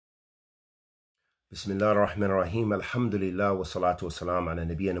Bismillah ar-Rahman ar-Rahim. Alhamdulillah wa salatu wa salam ala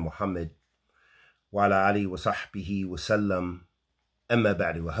nabiyyina Muhammad wa ala alihi wa sahbihi wa sallam. Amma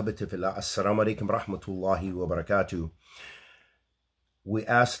ba'di wa habati fillah. Assalamu alaikum rahmatullahi wa barakatuh. We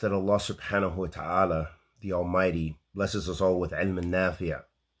ask that Allah subhanahu wa ta'ala, the Almighty, blesses us all with ilm nafi'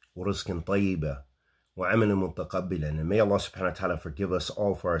 wa rizqan tayyiba wa amalan mutaqabbilan. And may Allah subhanahu wa ta'ala forgive us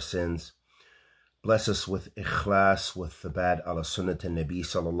all for our sins. Bless us with ikhlas, with the bad ala sunnat al-Nabi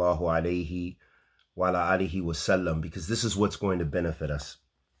sallallahu alayhi wa ala alihi wa sallam, because this is what's going to benefit us.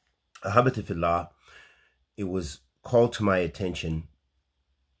 Ahabati fillah, it was called to my attention,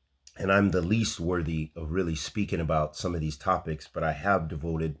 and I'm the least worthy of really speaking about some of these topics, but I have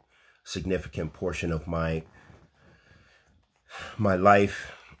devoted a significant portion of my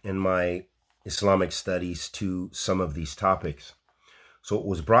life and my Islamic studies to some of these topics. So it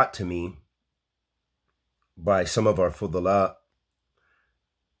was brought to me by some of our fudala,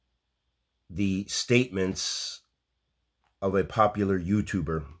 the statements of a popular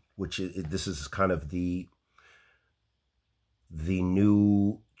YouTuber, which this is kind of the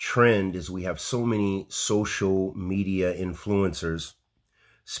new trend, is we have so many social media influencers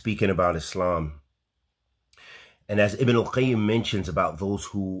speaking about Islam. And as Ibn al-Qayyim mentions about those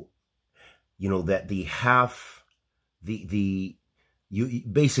who, that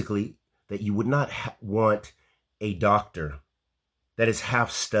basically that you would not want a doctor that is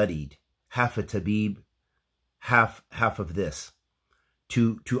half studied, half a tabib, half of this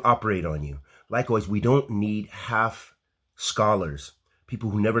to operate on you. Likewise, we don't need half scholars, people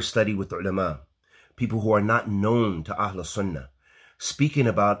who never studied with the ulama, people who are not known to Ahl Sunna, speaking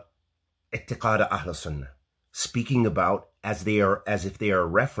about i'tiqad Ahl Sunna, speaking about as if they are a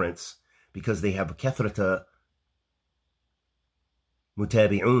reference because they have kathrata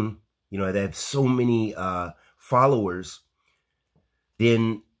mutabi'un, they have so many followers,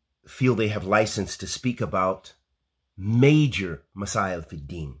 then feel they have license to speak about major masail fi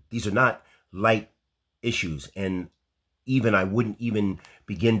din. These are not light issues, and I wouldn't even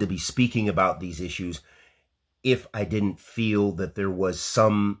begin to be speaking about these issues if I didn't feel that there was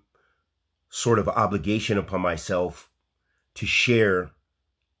some sort of obligation upon myself to share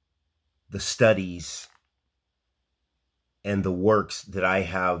the studies and the works that I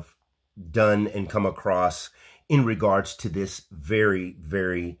have done and come across in regards to this very,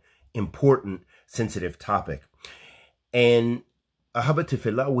 very important, sensitive topic. And ahabati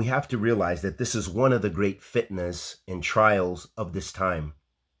fillah, we have to realize that this is one of the great fitnas and trials of this time.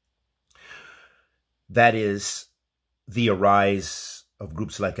 That is the arise of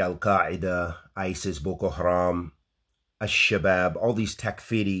groups like Al-Qaeda, ISIS, Boko Haram, Al-Shabaab, all these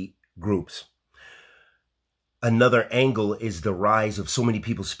takfiri groups. Another angle is the rise of so many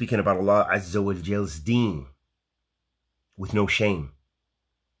people speaking about Allah Azza wa Jal's deen with no shame.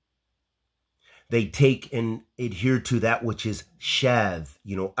 They take and adhere to that which is shadh,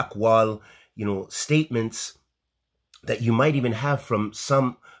 aqwal, statements that you might even have from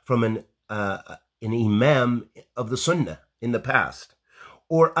an imam of the sunnah in the past,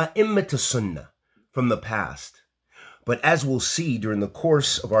 or a'immat sunnah from the past. But as we'll see during the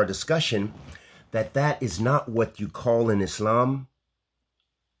course of our discussion, that is not what you call in Islam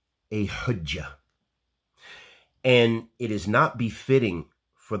a hujjah. And it is not befitting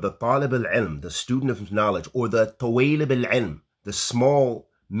for the talib al-ilm, the student of knowledge, or the tawalib al-ilm, the small,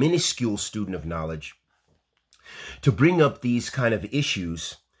 minuscule student of knowledge, to bring up these kind of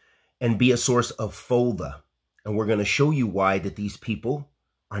issues and be a source of fawda. And we're going to show you why that these people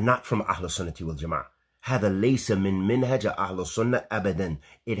are not from Ahl Sunnati wal Jama'ah. هذا ليس من منهج أهل السنة أبدا.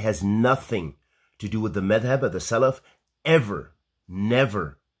 It has nothing to do with the Mathab of the Salaf, ever,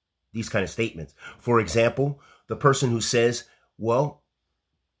 never, these kind of statements. For example, the person who says, well,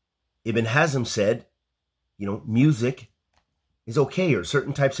 Ibn Hazm said, music is okay, or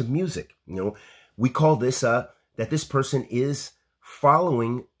certain types of music. We call this, that this person is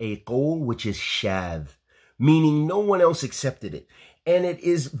following a qawl which is shadh, meaning no one else accepted it. And it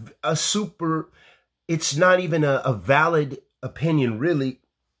is it's not even a valid opinion, really,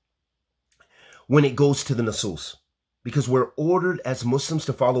 when it goes to the nusus. Because we're ordered as Muslims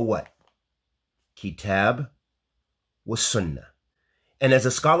to follow what? Kitab wa Sunnah. And as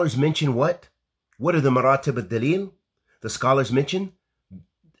the scholars mention, what are the maratib al-dalil? The scholars mention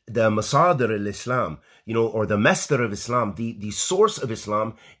the masadr al-Islam, or the master of Islam, the source of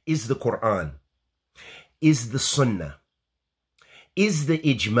Islam is the Quran, is the Sunnah, is the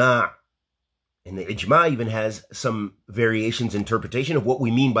ijma'. And the ijma' even has some variations interpretation of what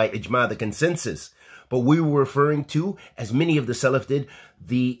we mean by ijma', the consensus. But we were referring to, as many of the Salaf did,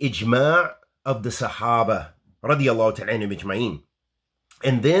 the ijma' of the Sahaba, radiyallahu ta'ala anhum ajma'in.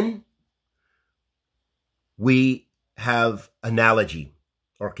 And then we have analogy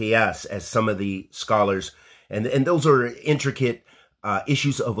or qiyas, as some of the scholars, and those are intricate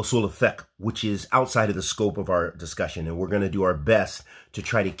issues of usul al-fiqh, which is outside of the scope of our discussion, and we're going to do our best to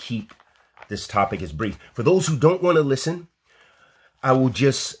try to keep this topic as brief. For those who don't want to listen, I will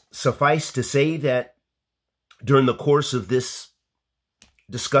just suffice to say that during the course of this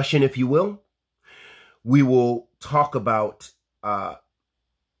discussion, if you will, we will talk about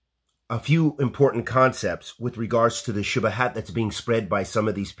a few important concepts with regards to the shubahat that's being spread by some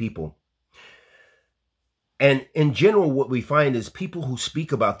of these people. And in general, what we find is people who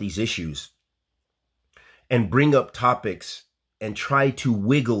speak about these issues and bring up topics and try to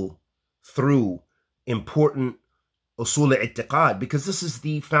wiggle through important usul al-i'tiqad, because this is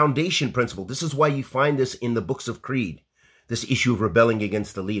the foundation principle. This is why you find this in the books of creed, this issue of rebelling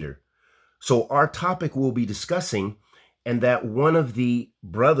against the leader. So our topic we'll be discussing, and that one of the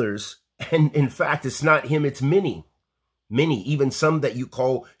brothers, and in fact, it's not him, it's many, even some that you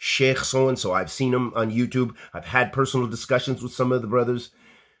call Sheikh so-and-so. I've seen them on YouTube. I've had personal discussions with some of the brothers,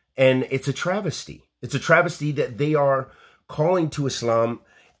 and it's a travesty. It's a travesty that they are calling to Islam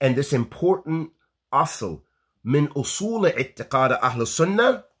and this important asl min usul i'tiqad Ahl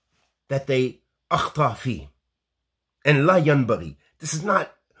Sunna that they akhta fi. And la yanbaghi. This is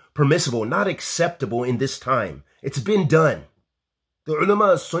not permissible, not acceptable in this time. It's been done. The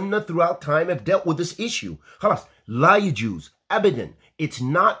ulama sunnah throughout time have dealt with this issue. Khalas, la yajuz, abadan. It's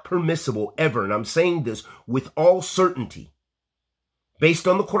not permissible ever, and I'm saying this with all certainty, based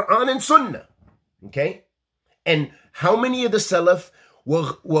on the Quran and Sunnah. Okay? And how many of the Salaf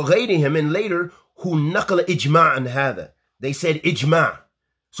were ghayrihim and later who naqala ijma'an hada? They said ijma'.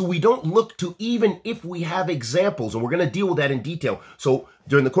 So we don't look to, even if we have examples, and we're going to deal with that in detail. So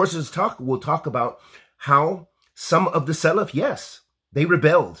during the course of this talk, we'll talk about how some of the Salaf, yes, they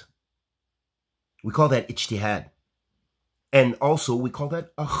rebelled. We call that ijtihad. And also we call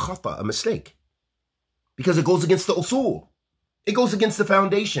that a khata, a mistake. Because it goes against the usul. It goes against the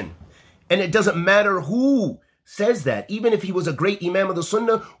foundation. And it doesn't matter who says that. Even if he was a great imam of the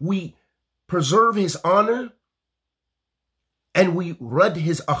sunnah, we preserve his honor and we rud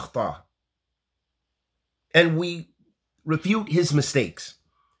his akhta. And we refute his mistakes.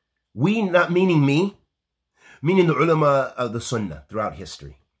 We, not meaning me, meaning the ulama of the sunnah throughout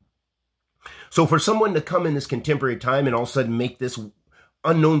history. So for someone to come in this contemporary time and all of a sudden make this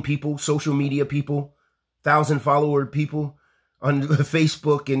unknown people, social media people, 1,000-follower people on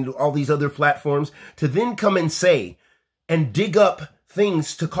Facebook and all these other platforms, to then come and say and dig up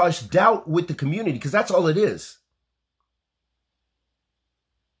things to cause doubt with the community, because that's all it is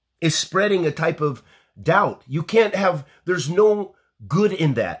spreading a type of doubt. You can't have, there's no good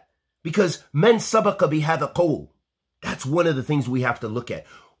in that, because man sabaqa bihadha qawl. That's one of the things we have to look at.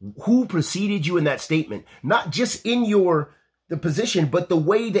 Who preceded you in that statement? Not just in the position, but the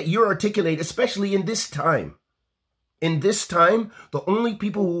way that you're articulated, especially in this time. In this time, the only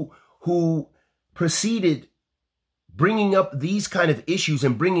people who preceded bringing up these kind of issues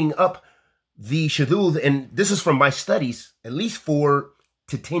and bringing up the shadud, and this is from my studies, at least 4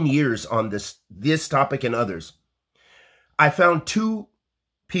 to 10 years on this topic and others. I found 2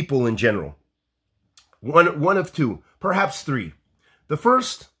 people in general. One of 2, perhaps 3. The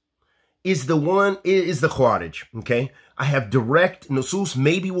first is the Khawarij, okay? I have direct nusus,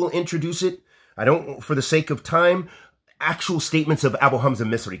 maybe we'll introduce it. I don't, for the sake of time, actual statements of Abu Hamza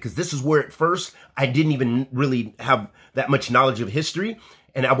Misri, because this is where at first I didn't even really have that much knowledge of history,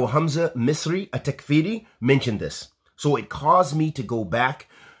 and Abu Hamza Misri, a Takfiri, mentioned this. So it caused me to go back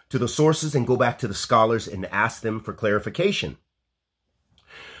to the sources and go back to the scholars and ask them for clarification.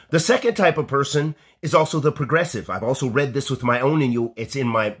 The second type of person is also the progressive. I've also read this with my own, and it's in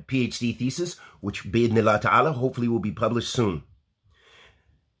my PhD thesis, which bi'idhnillah ta'ala, hopefully will be published soon.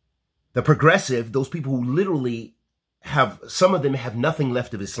 The progressive, those people who literally some of them have nothing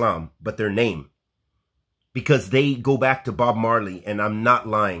left of Islam but their name, because they go back to Bob Marley, and I'm not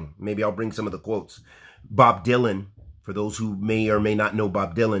lying. Maybe I'll bring some of the quotes. Bob Dylan, for those who may or may not know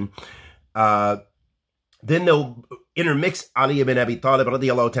Bob Dylan. Then they'll intermix Ali ibn Abi Talib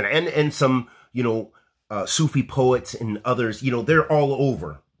radiallahu ta'ala and some, Sufi poets and others. They're all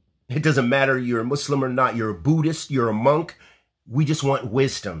over. It doesn't matter you're a Muslim or not. You're a Buddhist, you're a monk. We just want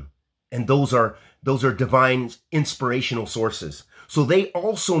wisdom. And those are divine inspirational sources. So they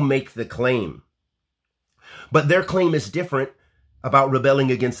also make the claim. But their claim is different about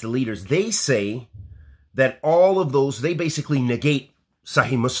rebelling against the leaders. They say that all of those, they basically negate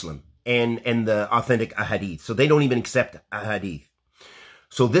Sahih Muslim and the authentic ahadith. So they don't even accept ahadith.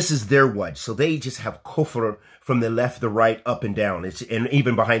 So this is their wajh. So they just have kufr from the left, the right, up and down. And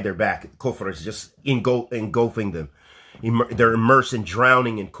even behind their back, kufr is just engulfing them. They're immersed and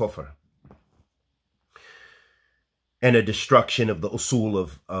drowning in kufr. And a destruction of the usul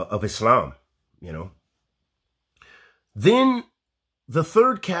of Islam, you know. Then the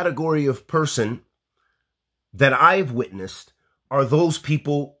third category of person that I've witnessed are those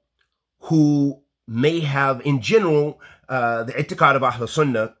people who may have, in general, the i'tiqad of Ahl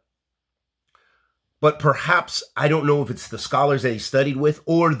Sunna, but perhaps, I don't know if it's the scholars that they studied with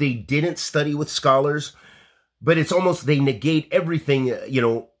or they didn't study with scholars, but it's almost they negate everything, you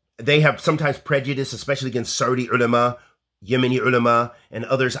know. They have sometimes prejudice, especially against Saudi ulama, Yemeni ulama, and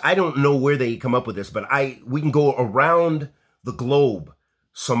others. I don't know where they come up with this, but we can go around the globe.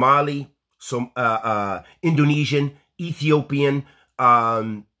 Somali, Indonesian, Ethiopian,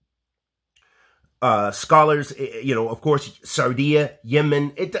 scholars, you know, of course, Saudi,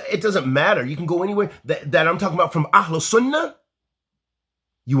 Yemen. It doesn't matter. You can go anywhere. That I'm talking about from Ahl Sunnah,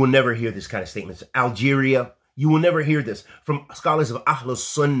 you will never hear this kind of statements. Algeria, you will never hear this from scholars of Ahl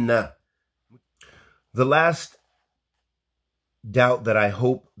Sunnah. The last doubt that I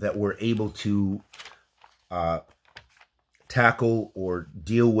hope that we're able to tackle or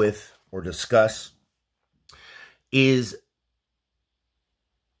deal with or discuss is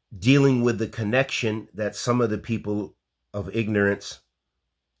dealing with the connection that some of the people of ignorance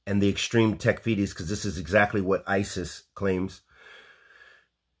and the extreme takfiris, because this is exactly what ISIS claims,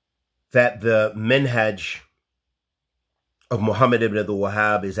 that the minhaj of Muhammad ibn Abdul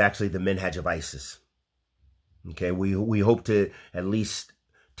Wahaab is actually the minhaj of ISIS. Okay, we hope to at least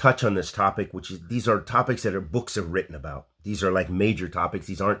touch on this topic, which is, these are topics that books are written about. These are like major topics.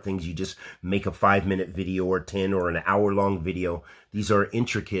 These aren't things you just make a 5-minute video or 10 or an hour-long video. These are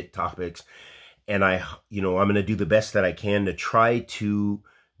intricate topics. And I'm going to do the best that I can to try to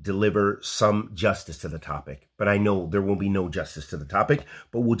deliver some justice to the topic. But I know there will be no justice to the topic,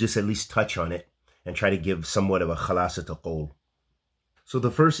 but we'll just at least touch on it and try to give somewhat of a khalasat al-qawl. So the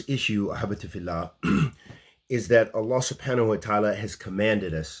first issue, ahabati fillah, is that Allah subhanahu wa ta'ala has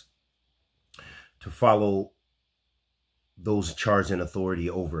commanded us to follow those charged in authority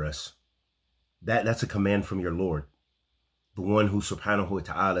over us. That's a command from your Lord. The one who subhanahu wa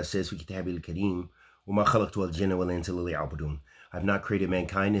ta'ala says, fi kitabil kareem, وَمَا خَلَقْتُ الْجِنَّ وَالْإِنسَ إِلَّا لِيَعْبُدُونِ. I've not created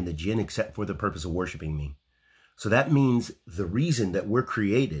mankind and the jinn except for the purpose of worshiping me. So that means the reason that we're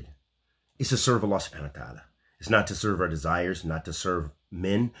created is to serve Allah subhanahu wa ta'ala. It's not to serve our desires, not to serve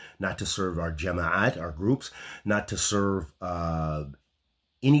men, not to serve our jama'at, our groups, not to serve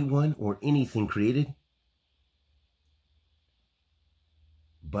anyone or anything created,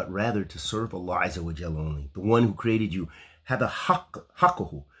 but rather to serve Allah Azza wa Jalla only. The one who created you had the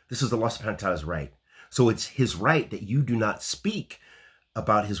haqquhu. This is Allah subhanahu wa ta'ala's right. So it's his right that you do not speak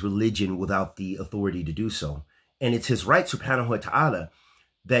about his religion without the authority to do so. And it's his right subhanahu wa ta'ala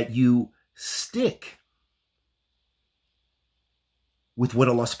that you stick with what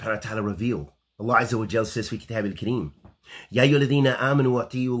Allah subhanahu wa ta'ala revealed. Allah Azza wa Jalla says, fi kitabil kareem, Ya ayyuhalladhina amanu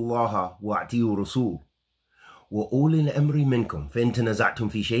wa'ti'u Allah wa'ti'u rasul. وَأُولِي الْأَمْرِ مِنْكُمْ فَإِنْ تَنَازَعْتُمْ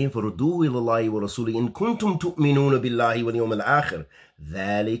فِي شَيْءٍ فَرُدُّوهُ إِلَى اللَّهِ وَرَسُولِهِ إِنْ كُنْتُمْ تُؤْمِنُونَ بِاللَّهِ وَالْيَوْمِ الْآخِرِ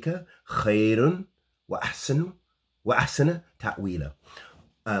ذَلِكَ خَيْرٌ وَأَحْسَنُ تَأْوِيلًا.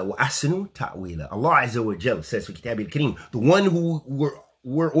 وَأَحْسَنُ تَأْوِيلًا. Allah Azza wa Jalla says, في كتابه الكريم, the one who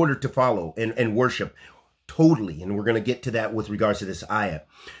we're ordered to follow and worship totally. And we're going to get to that with regards to this ayah.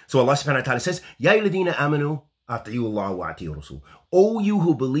 So Allah subhanahu wa ta'ala says, Ya ayyuhalladhina amanu ati'u Allah wa ati'u rasul. O you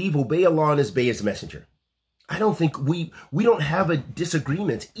who believe, obey Allah and obey his messenger. I don't think we don't have a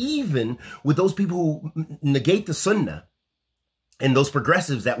disagreement, even with those people who negate the sunnah and those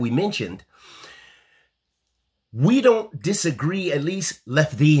progressives that we mentioned. We don't disagree, at least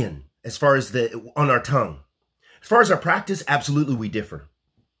lafdhiyan, as far as on our tongue. As far as our practice, absolutely we differ.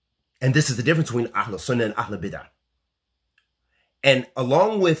 And this is the difference between Ahl Sunnah and Ahl Bid'ah. And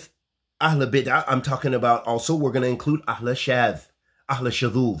along with Ahl Bid'ah, I'm talking about also, we're going to include Ahl Shadh, Ahl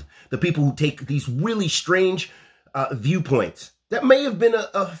Shadud, the people who take these really strange viewpoints that may have been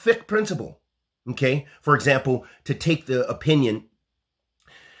a fiqh principle. Okay? For example, to take the opinion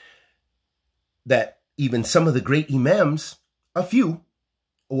that even some of the great imams, a few,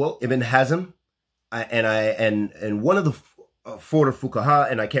 well, Ibn Hazm, and one of the four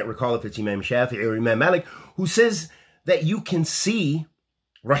fuqaha, and I can't recall if it's Imam Shafi'i or Imam Malik, who says that you can see,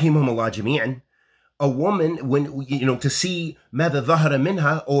 rahimahumullah jami'an, a woman, when, you know, to see ماذا ظهر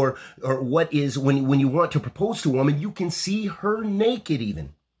منها, or what is, when you want to propose to a woman, you can see her naked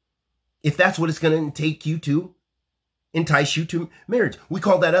even. If that's what it's going to take you to entice you to marriage. We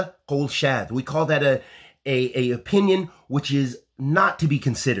call that a qawl shadh. We call that a opinion which is not to be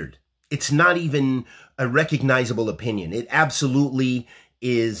considered. It's not even a recognizable opinion. It absolutely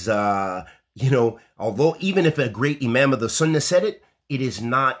is, although even if a great Imam of the Sunnah said it, it is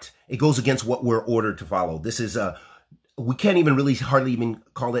not, it goes against what we're ordered to follow. This is we can't even really hardly even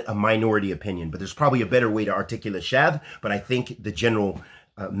call it a minority opinion, but there's probably a better way to articulate shadh, but I think the general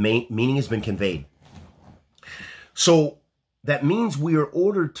meaning has been conveyed. So that means we are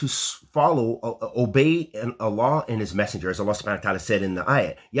ordered to follow, obey Allah and His Messenger, as Allah subhanahu wa ta'ala said in the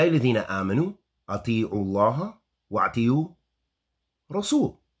ayat, Ya ayyuhalladhina amanu, ati'u Allah wa ati'u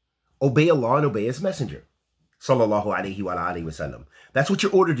Rasul. Obey Allah and obey His Messenger. Sallallahu alayhi wa alayhi wa sallam. That's what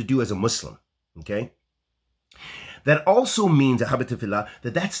you're ordered to do as a Muslim. Okay? That also means, ahabatifillah,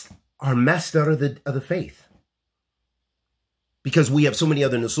 that that's our master of the faith. Because we have so many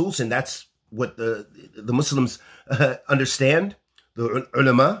other nusus, and that's what the Muslims understand. The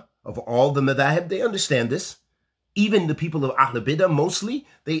ulama of all the madhahib, they understand this. Even the people of Ahl Bidah, mostly,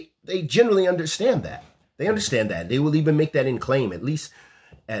 they generally understand that. They understand that. They will even make that in claim, at least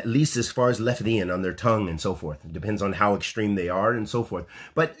as far as lefdian on their tongue and so forth. It depends on how extreme they are and so forth.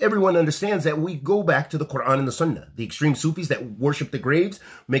 But everyone understands that we go back to the Quran and the Sunnah. The extreme Sufis that worship the graves,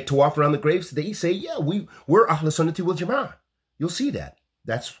 make tawaf around the graves, they say, yeah, we're Ahl Sunnati wal Jama'ah. You'll see that.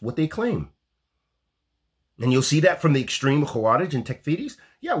 That's what they claim. And you'll see that from the extreme Khawarij and Takfiris.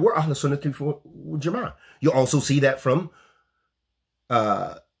 Yeah, we're Ahl Sunnati wal Jama'ah. You'll also see that from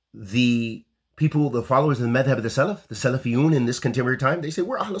the people, the followers of the Mathab of the Salaf, the Salafiyun in this contemporary time. They say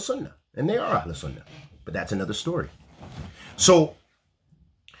we're Ahl Sunnah. And they are Ahl Sunnah. But that's another story. So,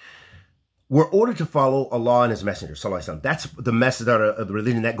 we're ordered to follow Allah and His Messenger, sallallahu alaihi wasallam. That's the masdar of the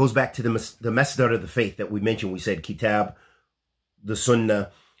religion. That goes back to the masdar of the faith that we mentioned. We said Kitab, the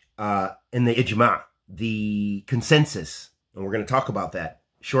Sunnah, and the Ijma', the consensus. And we're going to talk about that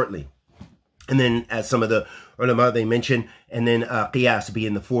shortly. And then, as some of the ulama, they mention, and then Qiyas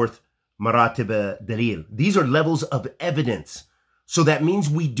being the fourth, Maratib Dalil. These are levels of evidence. So that means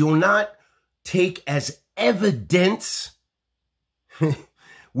we do not take as evidence,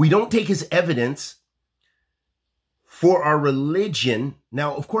 we don't take as evidence for our religion.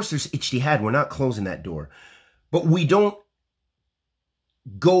 Now, of course, there's ijtihad. We're not closing that door. But we don't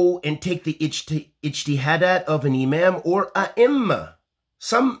go and take the ijtihadat of an imam or a'imma.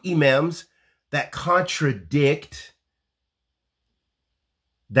 Some imams that contradict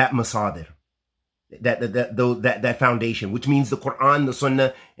that masadir, that foundation, which means the Quran, the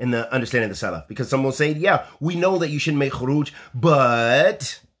Sunnah, and the understanding of the Salaf. Because some will say, yeah, we know that you shouldn't make khuruj,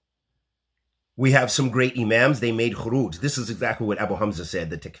 but we have some great imams, they made khuruj. This is exactly what Abu Hamza said,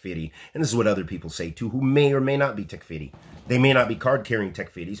 the takfiri. And this is what other people say too, who may or may not be takfiri. They may not be card-carrying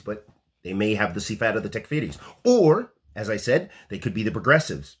takfiris, but they may have the sifat of the takfiris. Or, as I said, they could be the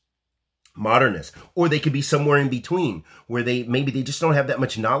progressives, modernists, or they could be somewhere in between, where maybe they just don't have that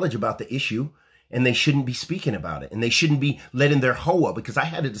much knowledge about the issue, and they shouldn't be speaking about it, and they shouldn't be letting their hawa, because I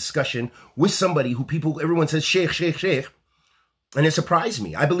had a discussion with somebody who everyone says, sheikh, sheikh, sheikh, and it surprised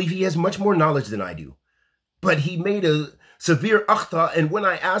me. I believe he has much more knowledge than I do, but he made a severe akhta, and when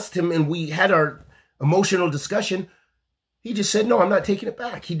I asked him, and we had our emotional discussion, he just said, no, I'm not taking it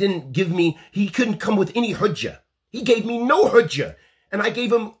back. He couldn't come with any hujjah. He gave me no hujjah, and I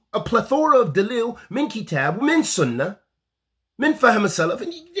gave him a plethora of dalil, min kitab, min sunnah, min fahm salaf,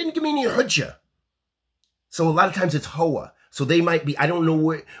 and he didn't give me any hujjah. So a lot of times it's hawa. So they might be, I don't know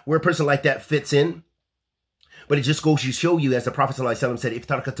where a person like that fits in, but it just goes to show you, as the Prophet ﷺ said,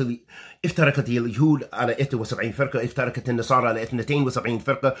 افترقت اليهود على 71 فرقة, افترقت النصارى على 72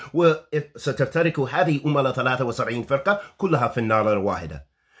 فرقة, وستفترق هذه الأمة على 73 فرقة, كلها في النار الواحدة.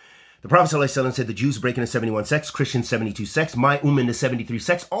 The Prophet ﷺ said the Jews break into 71 sects, Christians 72 sects, my ummah into 73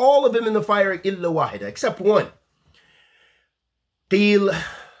 sects, all of them in the fire, illa wahida, except one. Qil,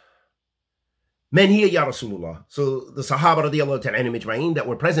 man hiya ya Rasulullah. So the Sahaba radiallahu ta'ala anhum ajma'in that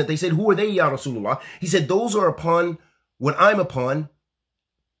were present, they said, who are they ya Rasulullah? He said, those are upon what I'm upon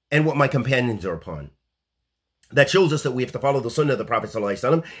and what my companions are upon. That shows us that we have to follow the sunnah of the Prophet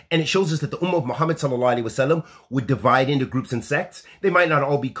ﷺ, and it shows us that the ummah of Muhammad ﷺ would divide into groups and sects. They might not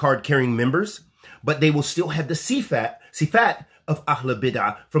all be card-carrying members, but they will still have the sifat of Ahl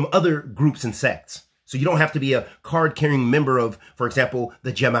Bid'ah from other groups and sects. So you don't have to be a card-carrying member of, for example,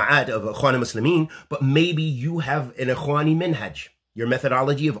 the Jama'at of Ikhwan Muslimin, but maybe you have an Ikhwani minhaj. Your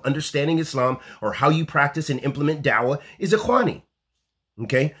methodology of understanding Islam or how you practice and implement da'wah is Ikhwani.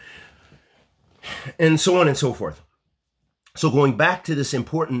 Okay? And so on and so forth. So going back to this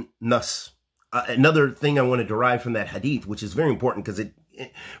important nas, another thing I want to derive from that hadith, which is very important because it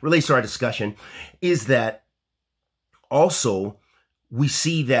relates to our discussion, is that also we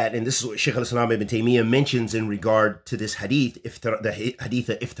see that, and this is what Shaykh al-Islam ibn Taymiyyah mentions in regard to this hadith, the hadith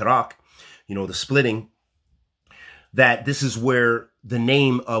of iftiraq, the splitting, that this is where the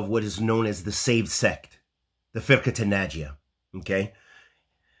name of what is known as the saved sect, the Firqat al-Najiyah, okay?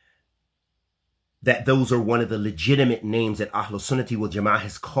 That those are one of the legitimate names that Ahl Sunnati wal Jama'ah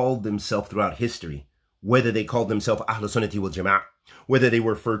has called themselves throughout history. Whether they called themselves Ahl Sunnati wal Jama'ah, whether they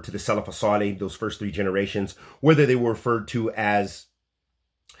were referred to the Salaf as-Salih, those first three generations, whether they were referred to as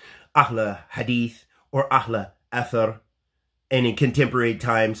Ahl Hadith or Ahl Athar, and in contemporary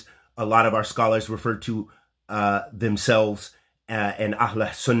times, a lot of our scholars refer to themselves and Ahl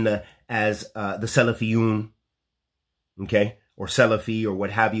Sunnah as the Salafiyun, okay, or Salafi or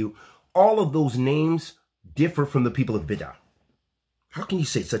what have you. All of those names differ from the people of Bid'ah. How can you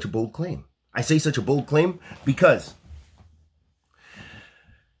say such a bold claim? I say such a bold claim because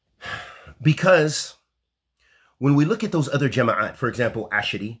when we look at those other jama'at, for example,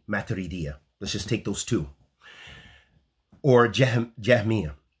 Ashari, Maturidiyah, let's just take those two, or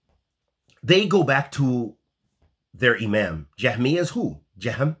Jahmiyyah, they go back to their imam. Jahmiyyah is who?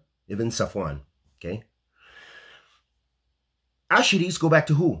 Jahm ibn Safwan, okay? Asharis go back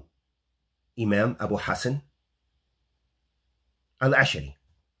to who? Imam Abu Hassan al-Ashari.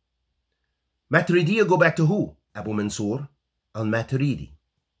 Maturidiyya go back to who? Abu Mansur al-Maturidi.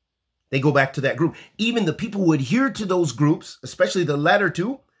 They go back to that group. Even the people who adhere to those groups, especially the latter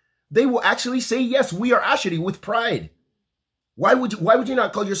two, they will actually say, yes, we are Ashari with pride. Why would you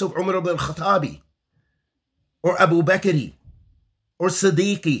not call yourself Umar ibn al-Khattabi or Abu Bakri or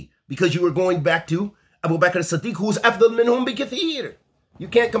Siddiqi? Because you were going back to Abu Bakr as-Siddiq, who was afdal minhum bi kathir. You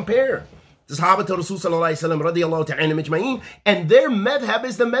can't compare. The Sahaba to Rasul sallallahu alayhi wa sallam radiyallahu ta'ala majma'in, and their madhab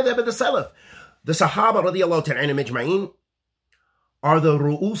is the madhab of the Salaf. The Sahaba radiyallahu ta'ala majma'in are the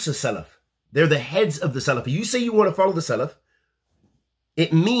ru'us salaf. They're the heads of the Salaf. You say you want to follow the Salaf,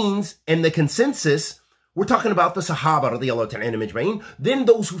 it means, and the consensus, we're talking about the Sahaba radiyallahu ta'ala majma'in, then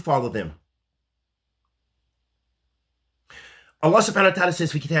those who follow them. Allah subhanahu wa ta'ala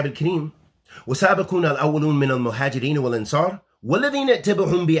says في كتاب الكريم وسابقون الأولون من المهاجرين والأنصار والذين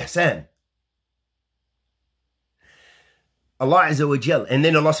اتبعهم بإحسان. Allah Azza wa Jal. And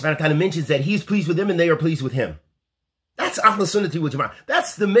then Allah subhanahu wa ta'ala mentions that He's pleased with them and they are pleased with Him. That's Ahl Sunnati wal Jama'ah.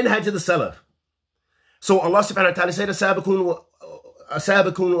 That's the minhaj of the Salaf. So Allah subhanahu wa ta'ala said, السابقون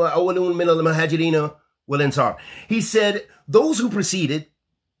الأولون من المهاجرين والأنصار. He said, those who preceded,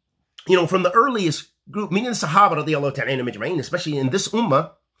 from the earliest group, meaning the Sahaba radiyallahu ta'ala majma'in, especially in this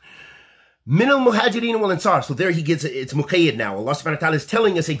ummah, min al-muhajirin wal-ansar. So there he gets it's muqayyad now. Allah subhanahu wa ta'ala is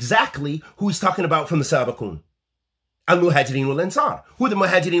telling us exactly who He's talking about from the Sabiqun. Al-muhajirin wal-ansar. Who are the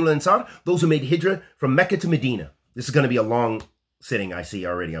muhajirin wal-ansar? Those who made hijrah from Mecca to Medina. This is going to be a long sitting, I see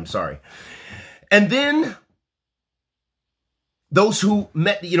already. I'm sorry. And then those who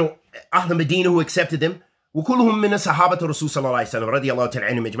met, Ahl Medina, who accepted them. وَكُلُّهُم مِّنَ صَحَابَةِ رَسُولِ صَلَّى اللَّهُ عَلَيْهِ وسلم رضي الله تعالى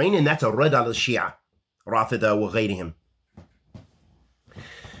عنهم أجمعين. And that's a rad al Shia, Rafida وغيرهم.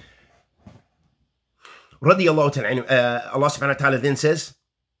 رضي الله تعالى عنهم. Allah subhanahu wa ta'ala then says,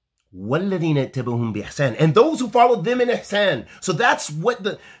 وَالَّذِينَ اتَّبَعُهُم بِإِحْسَانٍ. And those who followed them in ihsan. So that's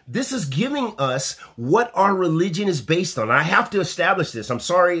what this is giving us what our religion is based on. I have to establish this. I'm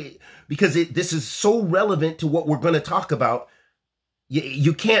sorry, because this is so relevant to what we're going to talk about.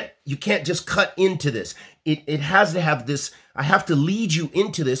 You can't just cut into this. It has to have this. I have to lead you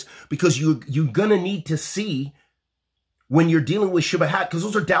into this because you're going to need to see when you're dealing with shubahat, because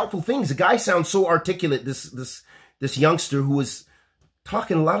those are doubtful things. The guy sounds so articulate, this youngster who is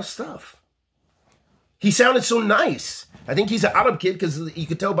talking a lot of stuff. He sounded so nice. I think he's an Arab kid because you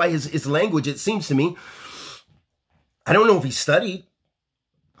could tell by his language, it seems to me. I don't know if he studied.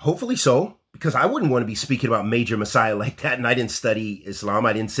 Hopefully so, because I wouldn't want to be speaking about major Messiah like that, and I didn't study Islam.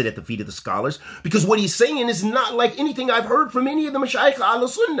 I didn't sit at the feet of the scholars, because what he's saying is not like anything I've heard from any of the Mashayikh Ahl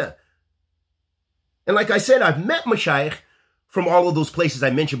Sunnah. And like I said, I've met Mashayikh from all of those places I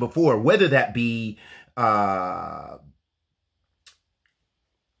mentioned before, whether that be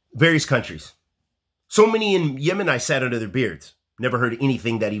various countries. So many in Yemen, I sat under their beards. Never heard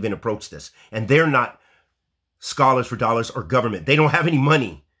anything that even approached this. And they're not scholars for dollars or government. They don't have any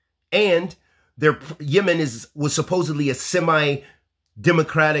money. And Yemen was supposedly a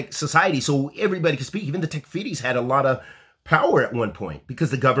semi-democratic society, so everybody could speak. Even the Takfiris had a lot of power at one point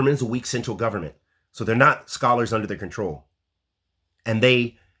because the government is a weak central government. So they're not scholars under their control. And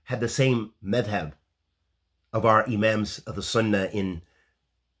they had the same madhab of our imams of the Sunnah in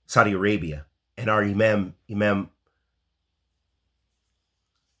Saudi Arabia, and our Imam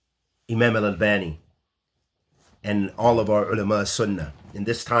Al-Albani, and all of our ulama Sunnah in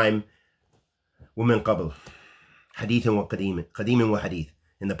this time, ومن قبل. Hadithan wa Qadimin wa Hadith,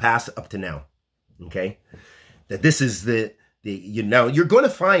 in the past up to now. Okay? That this is now you're going to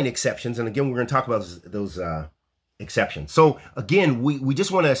find exceptions, and again, we're going to talk about those exceptions. So again, we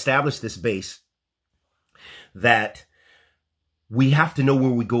just want to establish this base that we have to know where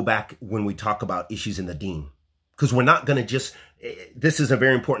we go back when we talk about issues in the deen. Because we're not going to just, this is a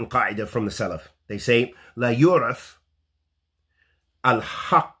very important qaida from the Salaf. They say, La yuraf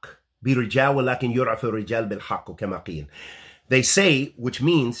al-haq bi-rijal walakin yuraf al-rijal bil-haq kama qil. They say, which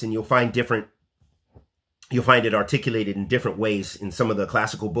means, and you'll find it articulated in different ways in some of the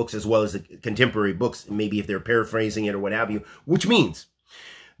classical books as well as the contemporary books, maybe if they're paraphrasing it or what have you, which means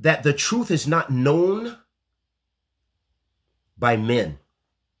that the truth is not known by men.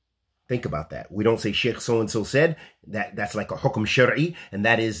 Think about that. We don't say Sheikh so-and-so said, that's like a hukm shar'i, and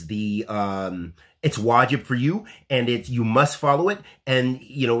that is the, it's wajib for you, and you must follow it, and,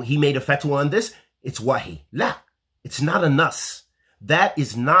 he made a fatwa on this, it's wahi. La, it's not a nas. That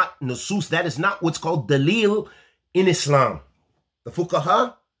is not nusus. That is not what's called dalil in Islam. The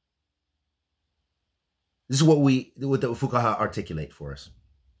fuqaha, this is what the fuqaha articulate for us.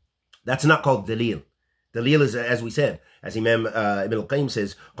 That's not called dalil. Dalil is, as we said, as Imam Ibn al-Qayyim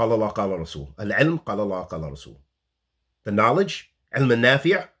says, قال الله قال رسول. Al-ilm قال الله قال رسول. The knowledge, ilm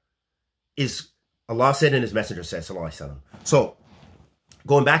al-nafi' is Allah said and His Messenger said, sallallahu alaihi wasallam. So,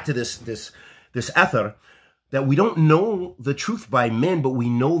 going back to this athar, that we don't know the truth by men, but we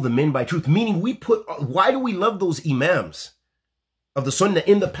know the men by truth. Meaning why do we love those imams of the sunnah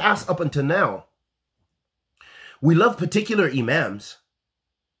in the past up until now? We love particular imams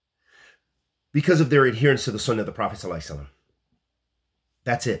because of their adherence to the sunnah of the Prophet ﷺ.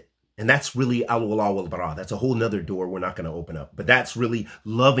 That's it. And that's really al-wala wal-bara. That's a whole nother door we're not going to open up. But that's really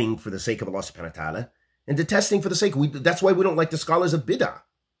loving for the sake of Allah subhanahu wa ta'ala and detesting for the sake of, that's why we don't like the scholars of bid'ah.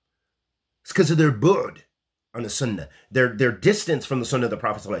 It's because of their bu'd on the sunnah, their distance from the sunnah of the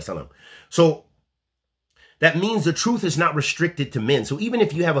Prophet ﷺ. So that means the truth is not restricted to men. So even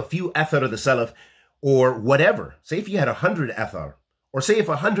if you have a few athar of the Salaf or whatever, say if you had 100 athar, or say if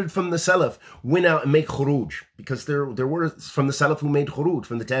 100 from the Salaf went out and make khuruj, because there were from the Salaf who made khuruj,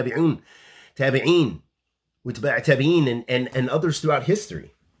 from the tabi'een, tabi'een, and others throughout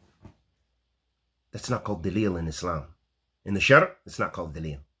history. That's not called dalil in Islam. In the shar', it's not called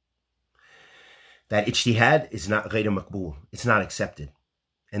dalil. That ijtihad is not ghayr maqbool. It's not accepted.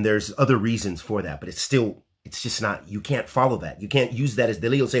 And there's other reasons for that, but it's just not, you can't follow that. You can't use that as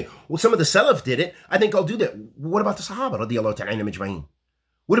dalil. Say, well, some of the Salaf did it, I think I'll do that. What about the Sahaba, radiyallahu ta'ala majma'in?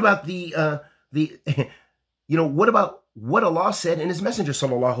 What about what about what Allah said in His Messenger,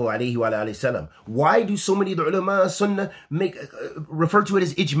 sallallahu alayhi wa alayhi sallam? Why do so many of the ulama sunnah refer to it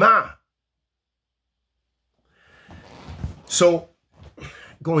as ijma'? So,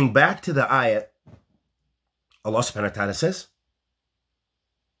 going back to the ayat, Allah subhanahu wa ta'ala says,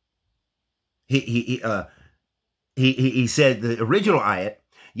 He said, the original ayat,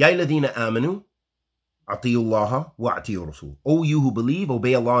 Ya alladhina amanu, atiyu Allah wa atiyu Rasul. O you who believe,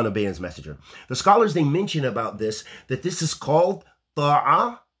 obey Allah and obey His Messenger. The scholars, they mention about this, that this is called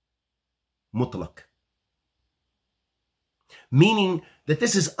ta'a mutlaq. Meaning that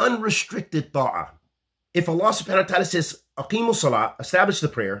this is unrestricted ta'a. If Allah subhanahu wa ta'ala says, aqimu salat, establish the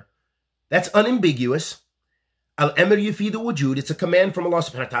prayer, that's unambiguous. Al-amr yufidu wujud, it's a command from Allah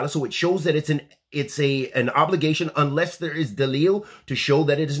subhanahu wa ta'ala, so it shows that it's an obligation unless there is dalil to show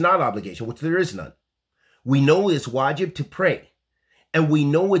that it is not obligation, which there is none. We know it's wajib to pray, and we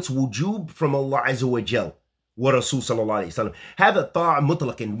know it's wujub from Allah azza wa jal, wa Rasul sallallahu alayhi wa sallam. Have a ta'a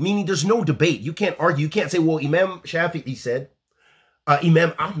mutlaqan, meaning there's no debate. You can't argue. You can't say, well, Imam Shafi'i said,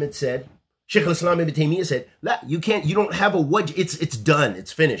 Imam Ahmed said, Shaykh al-Islam ibn Taymiyyah said, la, you don't have a wajh, it's done,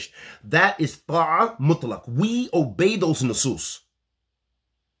 it's finished. That is ta'a mutlaq. We obey those nusus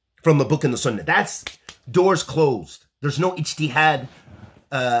from the book and the sunnah. That's doors closed. There's no ijtihad,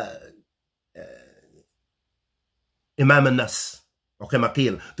 imam an-nas. Okay,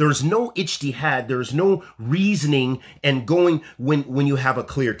 maqil. There is no ijtihad, there is no reasoning and going when you have a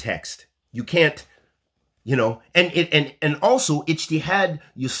clear text. You can't, and also ijtihad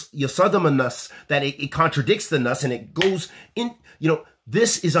yusadam an-nas, that it contradicts the nas and it goes in,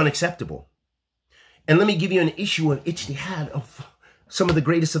 this is unacceptable. And let me give you an issue of ijtihad of some of the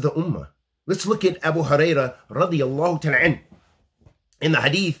greatest of the ummah. Let's look at Abu Hurairah radiyallahu ta'ala anhu in the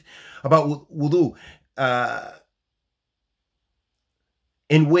hadith about wudu,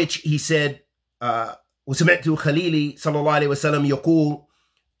 in which he said, وَسَمِعْتُ خَلِيلِي صلى الله عليه وسلم يقول,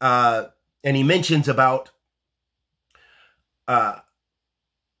 and he mentions about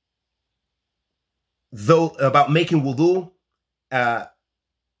making wudu.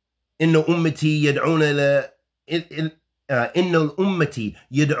 إن أمتي يدعون إن الأمة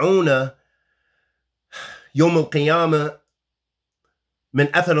يدعون يوم القيامة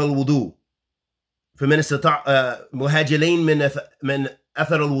من أثر الوضوء فمن استطاع مهاجلين من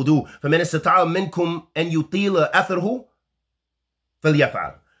أثر الوضوء فمن استطاع منكم أن يطيل أثره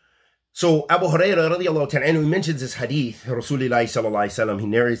فليفعل. So Abu Hurairah radiallahu ta'ala anhu mentions this hadith, Rasulullah sallallahu alayhi wa sallam, he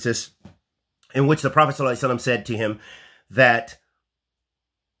narrates this, in which the Prophet sallallahu alayhi wa sallam said to him that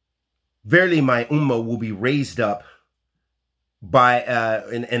verily my ummah will be raised up by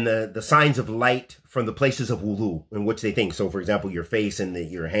in the signs of light from the places of wudu in which they think. So for example, your face and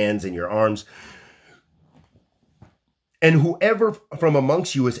your hands and your arms. And whoever from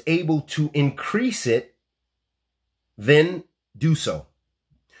amongst you is able to increase it, then do so.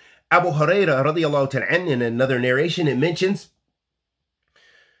 Abu Hurairah radiallahu ta'ala anhu, in another narration, it mentions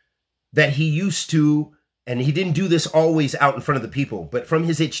that he used to, and he didn't do this always out in front of the people, but from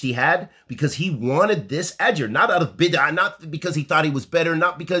his ijtihad, because he wanted this ajr, not out of bid'ah, not because he thought he was better,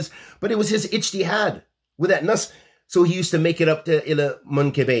 not because, but it was his ijtihad with that nas. So he used to make it up to ila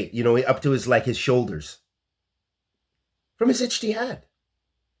munkibay, you know, up to his, like his shoulders. From his ijtihad.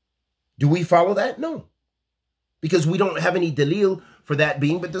 Do we follow that? No. Because we don't have any dalil for that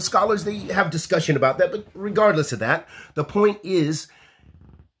being, but the scholars, they have discussion about that. But regardless of that, the point is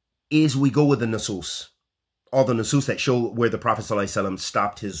we go with the nusus. All the nusus that show where the Prophet ﷺ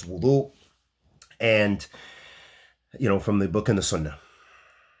stopped his wudu, and, you know, from the book and the sunnah.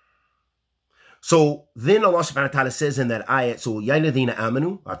 So then Allah subhanahu wa ta'ala says in that ayat, so Ya alladhina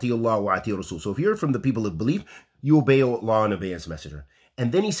amanu, ati'u Allah wa ati'u Rasul. So if you're from the people of belief, you obey Allah and obey His messenger.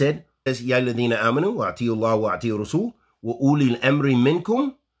 And then he said, Ya alladhina amanu, ati'u Allah wa ati'u Rasul, wa ulil amri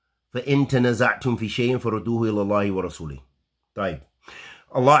minkum, fa in tanaza'tum fi shay'in farudduhu ila Allah wa Rasulih. Right.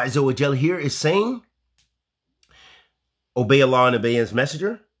 Allah Azza wa Jal here is saying, obey Allah and obey His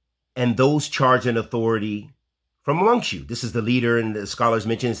messenger, and those charged in authority from amongst you. This is the leader, and the scholars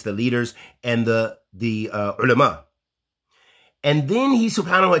mention it's the leaders and the ulama. And then he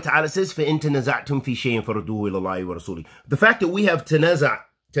subhanahu wa ta'ala says, فَإِن تَنَزَعْتُمْ فِي شَيْءٍ فَرُدُّوهُ إِلَى اللَّهِ وَرَسُولِهِ. The fact that we have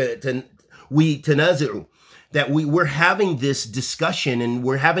we tanazi'u, that we're having this discussion and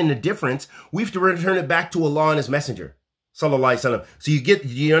we're having a difference, we have to return it back to Allah and His messenger. Sallallahu Alaihi Wasallam. So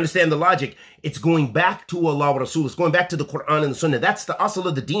you understand the logic. It's going back to Allah wa Rasul. It's going back to the Quran and the Sunnah. That's the asl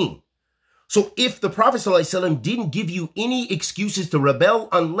of the deen. So if the Prophet ﷺ didn't give you any excuses to rebel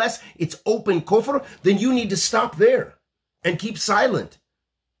unless it's open kufr, then you need to stop there and keep silent.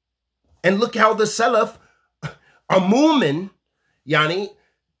 And look how the Salaf, amuman, yani,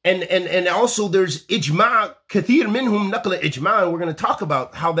 and also there's ijma', kathir minhum naqla ijma', and we're going to talk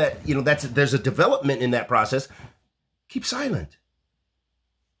about how that, you know, there's a development in that process. Keep silent.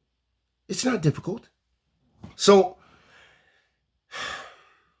 It's not difficult. So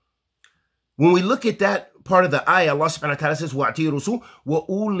when we look at that part of the ayah, Allah subhanahu wa ta'ala says, وَأَتِي رُسُولُ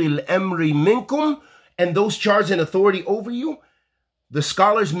وَأُولِي الْأَمْرِ مِنْكُمْ, and those charged in authority over you, the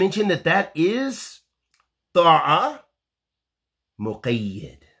scholars mention that is ta'a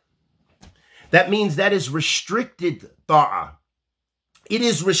muqayyad. That means that is restricted ta'a. It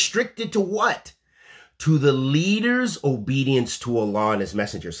is restricted to what? To the leader's obedience to Allah and His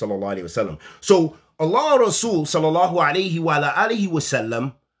messenger, sallallahu alaihi wasallam. So Allah Rasul, sallallahu alaihi wa alihi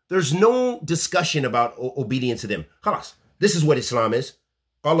wasallam, there's no discussion about obedience to them. Khalas. This is what Islam is.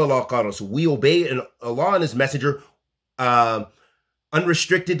 We obey Allah and His messenger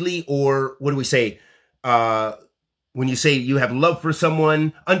unrestrictedly, or what do we say? When you say you have love for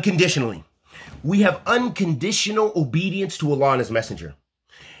someone, unconditionally. We have unconditional obedience to Allah and His messenger.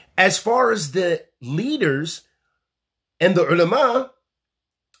 As far as the leaders and the ulama,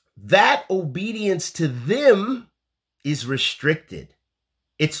 that obedience to them is restricted.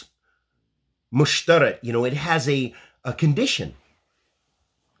 It's mushtarat, you know, it has a condition.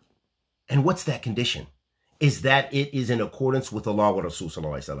 And what's that condition? Is that it is in accordance with Allah wa Rasul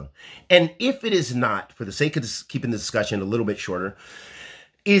sallallahu alaihi wasallam. And if it is not, for the sake of keeping the discussion a little bit shorter,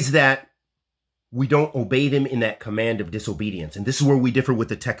 is that we don't obey them in that command of disobedience. And this is where we differ with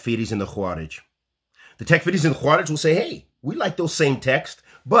the Takfiris and the Khawarij. The Takfiris and the Khawarij will say, hey, we like those same texts,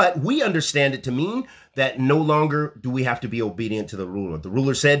 but we understand it to mean that no longer do we have to be obedient to the ruler. The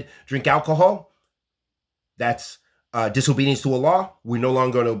ruler said, drink alcohol. That's disobedience to Allah. We're no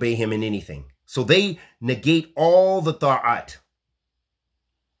longer going to obey him in anything. So they negate all the ta'at.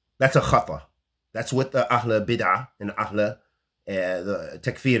 That's a khata. That's what the Ahl Bid'ah and Ahl the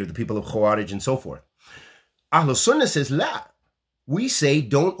Takfir, the people of Khawarij and so forth. Ahl Sunnah says, la. We say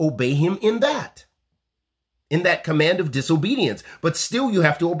don't obey him in that command of disobedience. But still you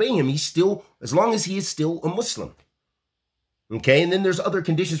have to obey him. He's still, as long as he is still a Muslim. Okay, and then there's other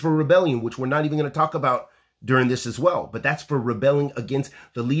conditions for rebellion, which we're not even going to talk about during this as well. But that's for rebelling against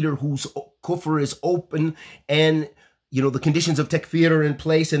the leader whose kufr is open, and the conditions of takfir are in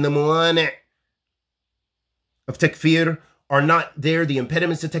place, and the mu'ani' of takfir are not there. The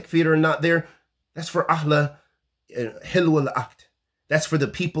impediments to takfir are not there. That's for ahla hilw al-aqd. That's for the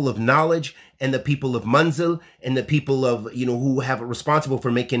people of knowledge and the people of manzil and the people of, who have responsible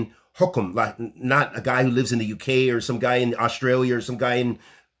for making hukum, like not a guy who lives in the UK or some guy in Australia or some guy in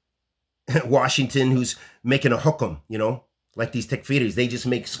Washington who's making a hukum, like these takfiris. They just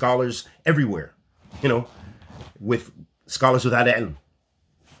make scholars everywhere, with scholars without ilm.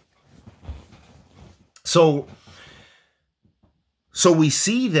 So we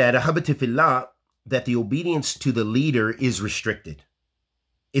see that ahabati fillah, that the obedience to the leader is restricted.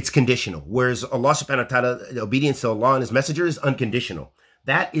 It's conditional. Whereas Allah subhanahu wa ta'ala, the obedience to Allah and His Messenger is unconditional.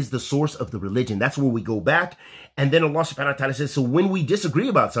 That is the source of the religion. That's where we go back. And then Allah subhanahu wa ta'ala says, so when we disagree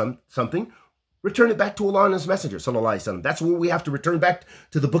about something, return it back to Allah and His Messenger, sallallahu alaihi wasallam. That's where we have to return back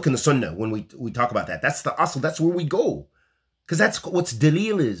to the book and the sunnah when we talk about that. That's the asl. That's where we go. Because that's what's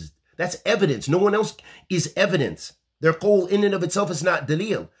dalil is. That's evidence. No one else is evidence. Their qawl in and of itself is not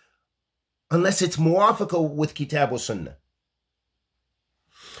dalil, unless it's muwafaqa with kitab wa sunnah.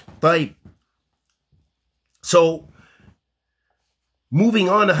 But so moving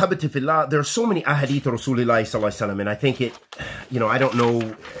on, ahabati fillah, there are so many ahadith of Rasulullah sallallahu alaihi wasallam, and I think it, I don't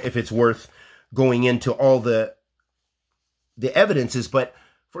know if it's worth going into all the evidences, but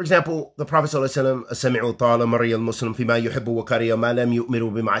for example, the Prophet sallallahu alaihi wasallam, "Sami'u ta'ala mariyal muslim fima yuhibbu wa kariya ma lam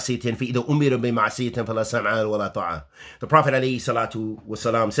yu'miru bima'asiyatin fa idha umira bima'asiyatin fala sam'a wa la ta'a." The Prophet alayhi salatu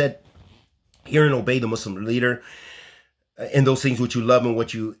wasalam said, "Hear and obey the Muslim leader in those things which you love and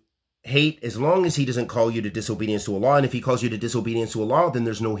what you hate, as long as he doesn't call you to disobedience to Allah. And if he calls you to disobedience to Allah, then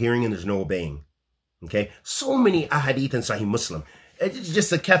there's no hearing and there's no obeying." Okay? So many ahadith in Sahih Muslim. It's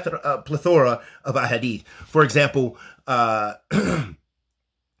just a plethora of ahadith. For example,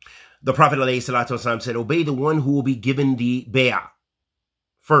 the Prophet ﷺ said, "Obey the one who will be given the bay'ah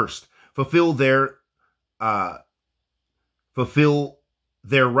first. Fulfill their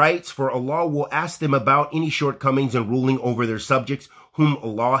rights, for Allah will ask them about any shortcomings in ruling over their subjects whom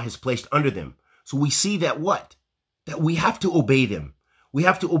Allah has placed under them." So we see that what? That we have to obey them. We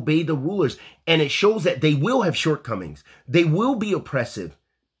have to obey the rulers. And it shows that they will have shortcomings. They will be oppressive.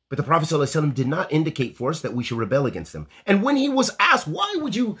 But the Prophet ﷺ did not indicate for us that we should rebel against them. And when he was asked, why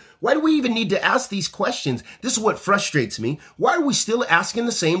do we even need to ask these questions? This is what frustrates me. Why are we still asking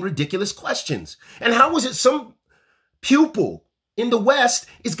the same ridiculous questions? And how is it some pupil in the West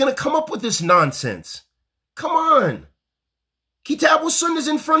is going to come up with this nonsense? Come on. Kitab wa Sunnah is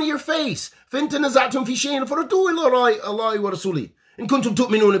in front of your face. فَإِن تَنَزَعْتُمْ فِي شَيْءٍ فَرُدُّوهُ إِلَى اللَّهِ وَرَسُولِهِ إِن كُنتُمْ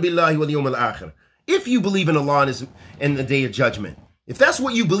تُؤْمِنُونَ بِاللَّهِ وَالْيَوْمِ الْآخِرِ. If you believe in Allah and the Day of Judgment, if that's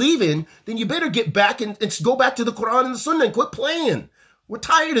what you believe in, then you better get back and go back to the Quran and the Sunnah and quit playing. We're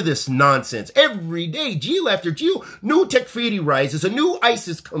tired of this nonsense. Every day, jil after jil, new takfiri rises, a new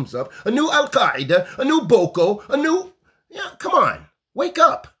ISIS comes up, a new Al-Qaeda, a new Boko, come on. Wake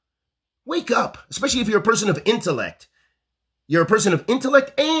up. Wake up. Especially if you're a person of intellect. You're a person of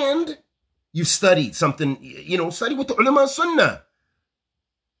intellect and you studied something, study with the ulama sunnah.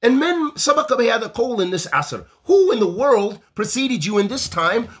 And men sabaqa bihadha qawl in this asr. Who in the world preceded you in this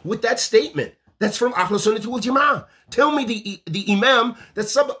time with that statement? That's from Ahl Sunnah wal Jama'ah. Tell me the imam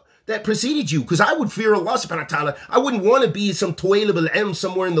that preceded you, because I would fear Allah subhanahu wa ta'ala. I wouldn't want to be some Tuwailib al-Ilm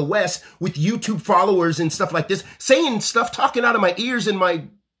somewhere in the West with YouTube followers and stuff like this, saying stuff, talking out of my ears and my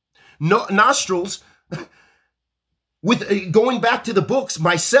nostrils, with going back to the books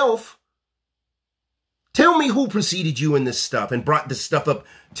myself. Tell me who preceded you in this stuff and brought this stuff up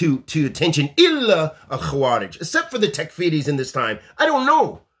to attention. Illa al-Khawarij, except for the Takfiris in this time. I don't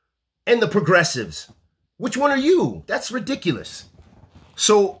know. And the progressives. Which one are you? That's ridiculous.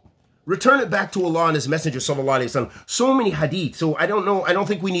 So return it back to Allah and His Messenger, sallallahu alaihi wasallam. So many hadith. So I don't know. I don't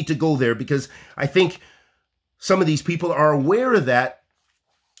think we need to go there, because I think some of these people are aware of that,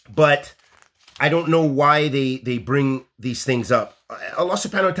 but I don't know why they bring these things up. Allah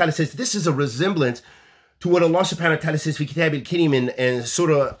subhanahu wa ta'ala says this is a resemblance to what Allah subhanahu wa ta'ala says في كتاب الكريم in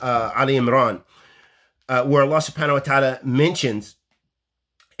Surah Ali Imran, where Allah subhanahu wa ta'ala mentions,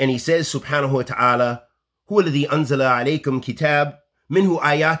 and He says subhanahu wa ta'ala, هو الذي أنزل عليكم كتاب منه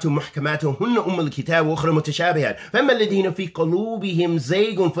آيات محكمات هن الكتاب وأخرى متشابهات فأما الذين في قلوبهم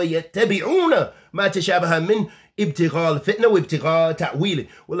زيغ فيتبعون ما تشابه منه ابتغاء الفتنة وابتغاء تأويله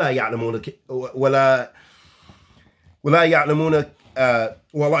ولا يعلمون والله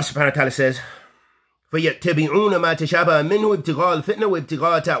سبحانه وتعالى says فيتبعون ما تشابه منه ابتغاء الفتنة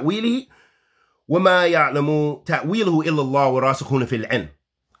وابتغاء تأويله وما يعلم تأويله إلا الله وراسخون في العلم.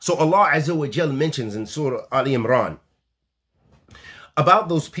 So Allah Azza wa Jal mentions in Surah Ali Imran about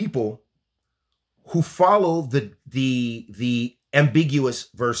those people who follow the ambiguous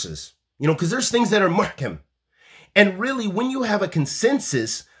verses. You know, because there's things that are muhkam. And really, when you have a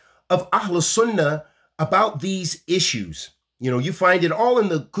consensus of Ahl Sunnah about these issues, you know, you find it all in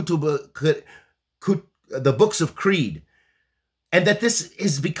the the books of creed, and that this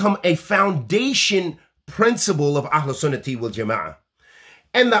has become a foundation principle of Ahl Sunnati wal Jama'ah.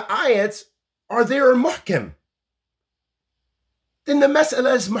 And the ayats are there muhkam. Then the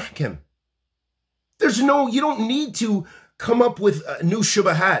mas'ala is muhkam. There's no, you don't need to come up with new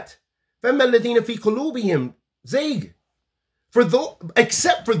shubahat. فَأَمَّا الَّذِينَ فِي قُلُوبِهِمْ زَيْغٌ.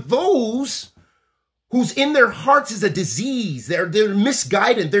 Except for those who's in their hearts is a disease. They're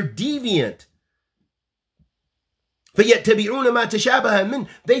misguided. They're deviant. فَيَتَّبِعُونَ مَا تَشَابَهَ مِنْهُ.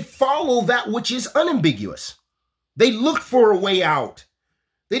 They follow that which is unambiguous. They look for a way out.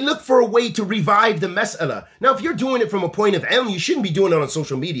 They look for a way to revive the mas'ala. Now, if you're doing it from a point of ilm, you shouldn't be doing it on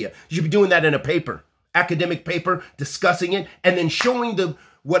social media. You should be doing that in a paper, academic paper, discussing it, and then showing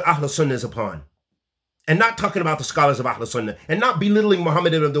what Ahl Sunnah is upon. And not talking about the scholars of Ahl Sunnah, and not belittling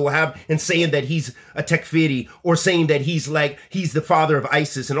Muhammad ibn Abdul Wahaab and saying that he's a takfiri, or saying that he's the father of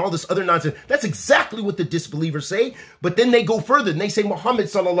ISIS and all this other nonsense. That's exactly what the disbelievers say. But then they go further and they say Muhammad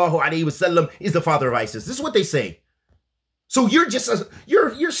sallallahu alaihi wasallam is the father of ISIS. This is what they say. So you're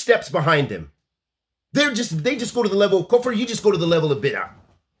steps behind them. They just go to the level of kufr. You just go to the level of bid'ah.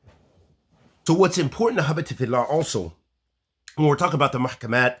 So what's important, Ahabati fillah, also, when we're talking about the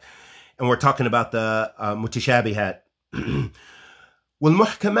muhkamat and we're talking about the mutashabihat, well,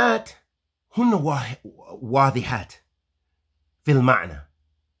 muhkamat hunna wadihat fil ma'na.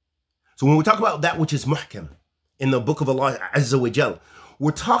 So when we talk about that which is muhkam in the book of Allah Azza wa Jal,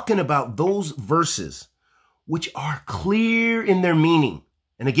 we're talking about those verses which are clear in their meaning.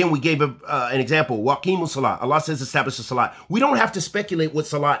 And again, we gave an example. Waqimu salat. Allah says establish the salat. We don't have to speculate what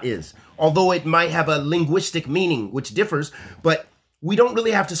salat is, although it might have a linguistic meaning which differs, but we don't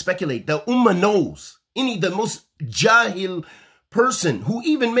really have to speculate. The ummah knows. The most jahil person who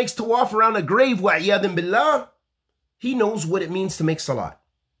even makes tawaf around a grave, wa'iyadhin billah, he knows what it means to make salat.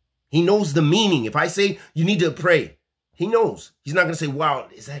 He knows the meaning. If I say you need to pray, he knows. He's not going to say, wow,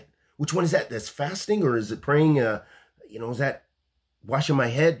 which one is that? That's fasting, or is it praying? Is that washing my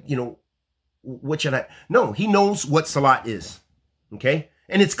head? What should I? No, he knows what salat is. Okay,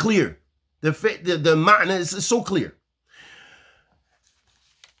 and it's clear. The ma'na is so clear.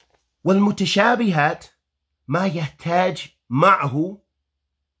 والمتشابهات ما يحتاج معه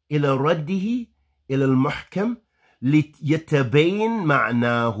إلى رده إلى المحكم ليتبين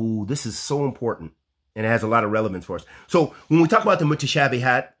معناه. This is so important. And it has a lot of relevance for us. So when we talk about the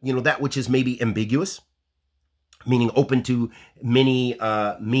mutashabihat, that which is maybe ambiguous, meaning open to many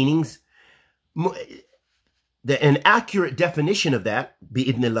meanings, an accurate definition of that,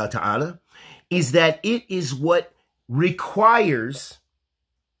 bi'idhnillah ta'ala, is that it is what requires,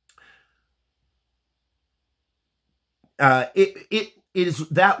 it is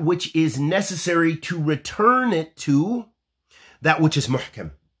that which is necessary to return it to that which is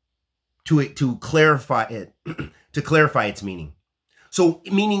muhkam. To clarify it, to clarify its meaning. So,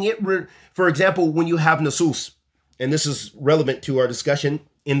 meaning it, for example, when you have nusus, and this is relevant to our discussion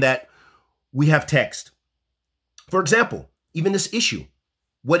in that we have text. For example, even this issue,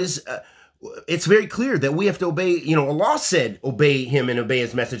 it's very clear that we have to obey, Allah said, obey him and obey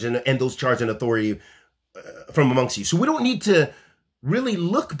his message and those charged in authority from amongst you. So we don't need to really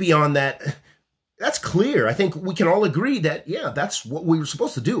look beyond that. That's clear. I think we can all agree that, yeah, that's what we were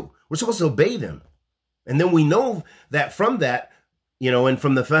supposed to do. We're supposed to obey them. And then we know that from that, and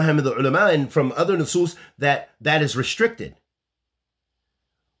from the faham of the ulama and from other nusus, that is restricted.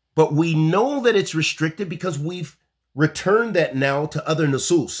 But we know that it's restricted because we've returned that now to other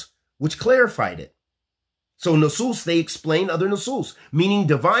nusus, which clarified it. So nusus, they explain other nusus, meaning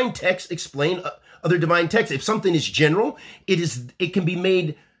divine texts explain other divine texts. If something is general, it can be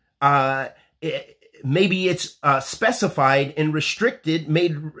made... maybe it's specified and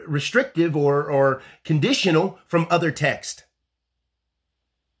made restrictive or conditional from other text.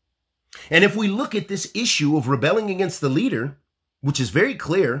 And if we look at this issue of rebelling against the leader, which is very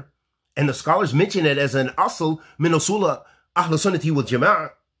clear, and the scholars mention it as an asl min usula Ahl Sunnati wal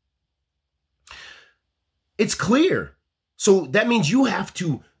Jama'ah, it's clear. So that means you have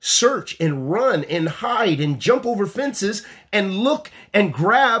to search and run and hide and jump over fences and look and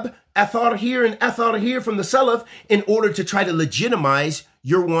grab athar here and athar here from the Salaf in order to try to legitimize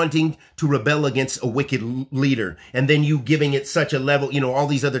your wanting to rebel against a wicked leader. And then you giving it such a level, all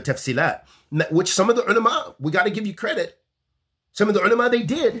these other tafsilat, which some of the ulama, we got to give you credit. Some of the ulama, they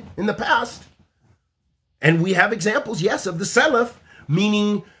did in the past. And we have examples, yes, of the Salaf,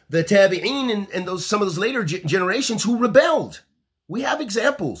 meaning the Tabi'een and some of those later generations who rebelled. We have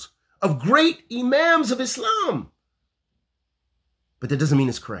examples of great imams of Islam. But that doesn't mean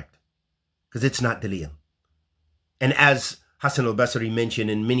it's correct, because it's not dalil. And as Hassan al-Basri mentioned,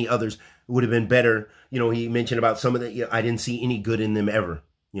 and many others, it would have been better, he mentioned about some of the, I didn't see any good in them ever.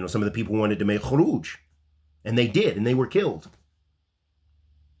 Some of the people wanted to make khuruj, and they did, and they were killed.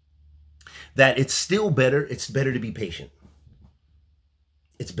 That it's better to be patient.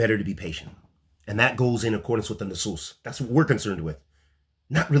 It's better to be patient. And that goes in accordance with the nusus. That's what we're concerned with.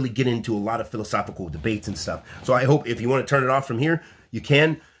 Not really get into a lot of philosophical debates and stuff. So I hope if you want to turn it off from here, you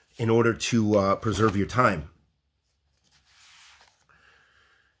can, in order to preserve your time.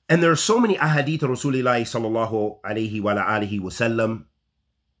 And there are so many ahadith of Rasulullah sallallahu alayhi wa alihi wa sallam.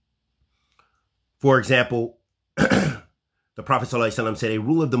 For example, the Prophet ﷺ said, a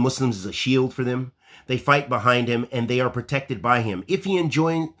rule of the Muslims is a shield for them. They fight behind him and they are protected by him. If he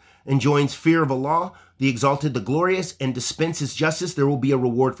enjoins fear of Allah, the exalted, the glorious, and dispenses justice, there will be a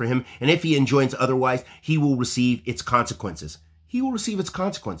reward for him. And if he enjoins otherwise, he will receive its consequences. He will receive its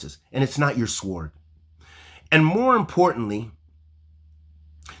consequences, and it's not your sword. And more importantly,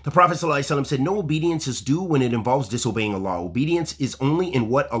 the Prophet ﷺ said, no obedience is due when it involves disobeying Allah. Obedience is only in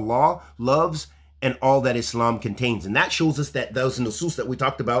what Allah loves and all that Islam contains. And that shows us that those nusus that we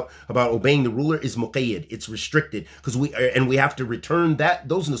talked about obeying the ruler is muqayyad. It's restricted, because we have to return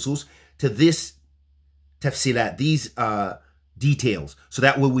those nusus to this tafsilat, these details, so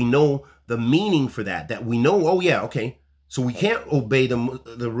that way we know the meaning for that we know, oh yeah, okay, so we can't obey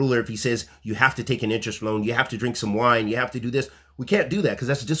the ruler if he says you have to take an interest loan, you have to drink some wine, you have to do this. We can't do that, because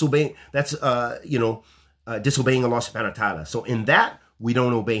that's disobeying. That's disobeying Allah subhanahu wa ta'ala. So in that, we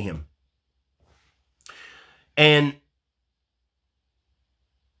don't obey him. And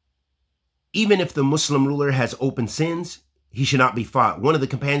even if the Muslim ruler has open sins, he should not be fought. One of the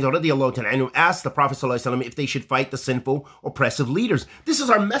companions radiallahu ta'ala asked the Prophet ﷺ if they should fight the sinful, oppressive leaders. This is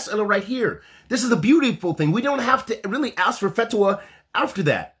our mas'ala right here. This is the beautiful thing. We don't have to really ask for fatwa after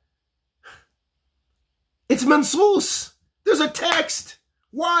that. It's mansus. There's a text.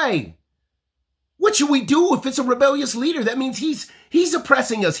 Why? What should we do if it's a rebellious leader? That means he's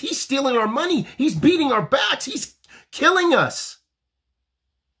oppressing us. He's stealing our money. He's beating our backs. He's killing us.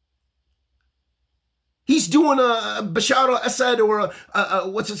 He's doing a Bashar al-Assad or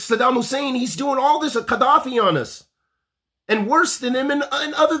Saddam Hussein. He's doing all this, a Gaddafi on us. And worse than them and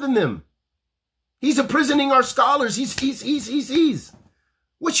other than them. He's imprisoning our scholars. He's.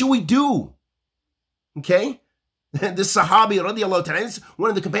 What should we do? Okay? This Sahabi, radiallahu ta'ala, one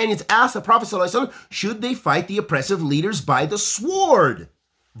of the companions, asked the Prophet ﷺ, should they fight the oppressive leaders by the sword?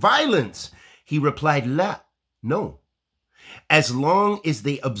 Violence. He replied, La, no. As long as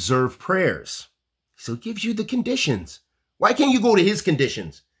they observe prayers. So it gives you the conditions. Why can't you go to his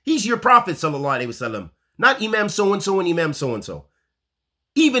conditions? He's your Prophet, sallallahu alaihi wasallam, not Imam so-and-so and Imam so-and-so.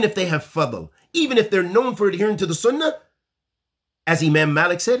 Even if they have fadl, even if they're known for adhering to the Sunnah, as Imam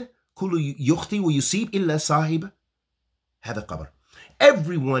Malik said, Kullu yukhti wa yusib illa sahib hada qabr.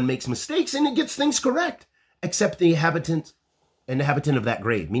 Everyone makes mistakes and it gets things correct, except the inhabitant of that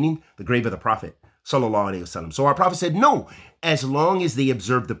grave, meaning the grave of the Prophet, sallallahu alaihi wasallam. So our Prophet said, no, as long as they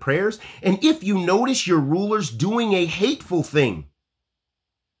observe the prayers, and if you notice your rulers doing a hateful thing,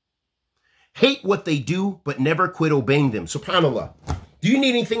 hate what they do, but never quit obeying them. SubhanAllah. Do you need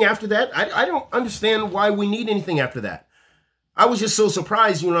anything after that? I don't understand why we need anything after that. I was just so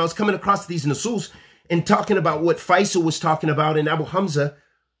surprised when I was coming across these nusus and talking about what Faisal was talking about and Abu Hamza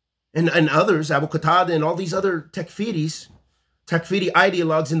and others, Abu Qatada and all these other takfiri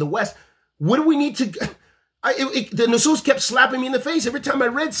ideologues in the West. What do we need to... the nusus kept slapping me in the face every time I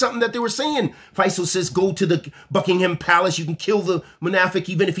read something that they were saying. Faisal says, go to the Buckingham Palace. You can kill the munafiq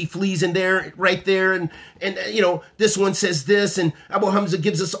even if he flees in there, right there. And this one says this. And Abu Hamza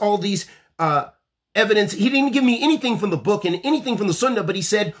gives us all these evidence. He didn't give me anything from the book and anything from the Sunnah, but he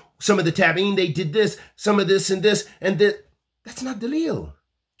said some of the Tabi'een, they did this, some of this and this and that. That's not dalil.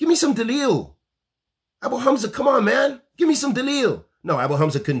 Give me some dalil. Abu Hamza, come on, man. Give me some dalil. No, Abu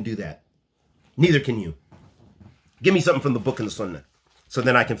Hamza couldn't do that. Neither can you. Give me something from the book and the Sunnah so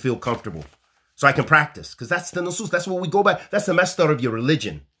then I can feel comfortable, so I can practice, because that's the nusus. That's what we go by. That's the masdar of your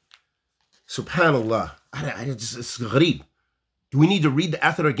religion. SubhanAllah. It's gharib. Do we need to read the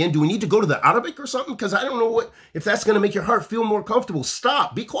athar again? Do we need to go to the Arabic or something? Because I don't know if that's going to make your heart feel more comfortable.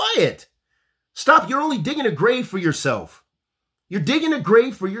 Stop. Be quiet. Stop. You're only digging a grave for yourself. You're digging a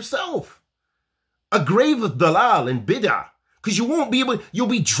grave for yourself. A grave of dalal and bid'ah. Because you won't be able, you'll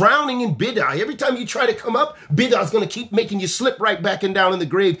be drowning in bid'ah. Every time you try to come up, bid'ah is going to keep making you slip right back and down in the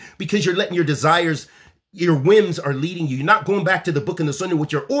grave because you're letting your desires, your whims are leading you. You're not going back to the book and the sunnah,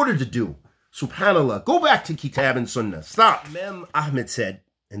 what you're ordered to do. Subhanallah. Go back to Kitab and Sunnah. Stop. Imam Ahmed said,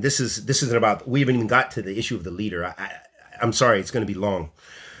 and this isn't about, we haven't even got to the issue of the leader. I'm sorry, it's going to be long.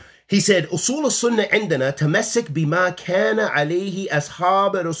 He said, أصول السنة عندنا تمسك بما كان عليه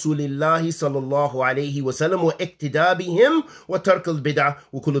أصحاب رسول الله صلى الله عليه وسلم واقتداء بهم وترك البدع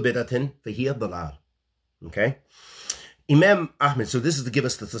وكل بدعة فهي ضلال. Okay? Imam Ahmed, so this is to give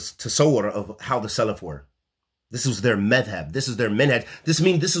us the tasawwur of how the Salaf were. This was their madhab. This is their minhaj. This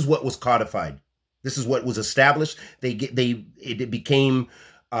is what was codified. This is what was established. It became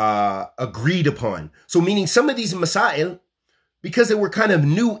agreed upon. So meaning some of these masail, because they were kind of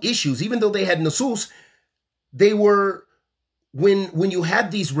new issues, even though they had nusus, they were, when you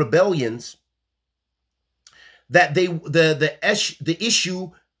had these rebellions, that the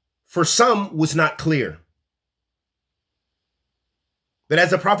issue for some was not clear. But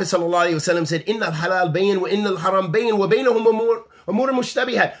as the Prophet ﷺ said, إِنَّ الْحَلَالَ بَيْنٍ وَإِنَّ الْحَرَامَ بَيْنٍ وَبَيْنَهُمْ أُمُورٌ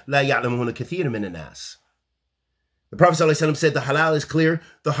مُشْتَبِهَةٌ لَا يَعْلَمُهُنَّ كَثِيرٌ مِنَ النَّاسِ. The Prophet ﷺ said the halal is clear,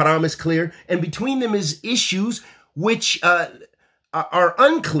 the haram is clear, and between them is issues which are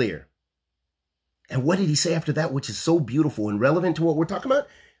unclear. And what did he say after that, which is so beautiful and relevant to what we're talking about?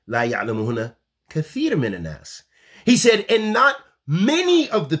 لَا يَعْلَمُهُنَّ كَثِيرٌ مِنَ النَّاسِ. He said, and not many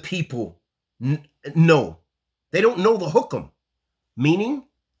of the people know. They don't know the hukum. Meaning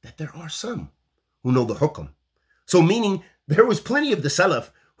that there are some who know the hukum. So meaning there was plenty of the Salaf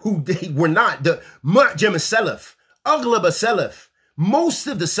who they were not. The Mu'jam Salaf, Aghlab Salaf, most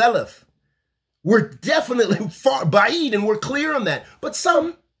of the Salaf were definitely far ba'id and were clear on that. But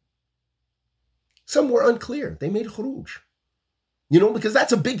some were unclear. They made khuruj. Because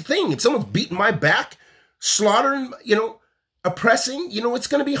that's a big thing. If someone's beating my back, slaughtering, oppressing, it's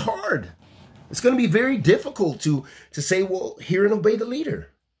going to be hard. It's going to be very difficult to say, well, hear and obey the leader.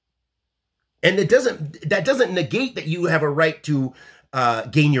 And that doesn't negate that you have a right to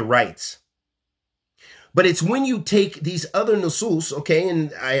gain your rights. But it's when you take these other nusus, okay,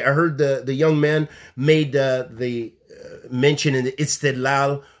 and I heard the young man made the mention in the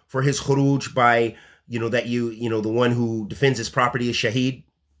istidlal for his khuruj by, that the one who defends his property is shaheed.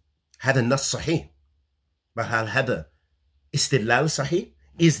 Hada nas sahih. But hal hada istidlal sahih?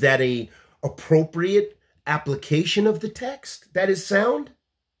 Is that a appropriate application of the text that is sound?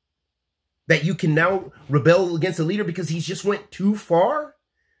 That you can now rebel against the leader because he's just went too far?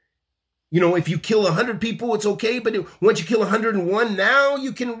 If you kill 100 people, it's okay, but once you kill 101, now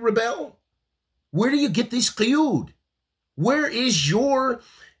you can rebel? Where do you get this qiyud? Where is your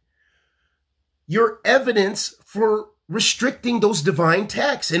evidence for restricting those divine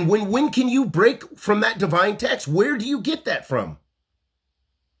texts? And when can you break from that divine text? Where do you get that from?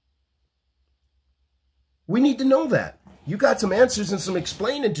 We need to know that. You got some answers and some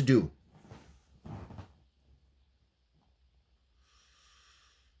explaining to do.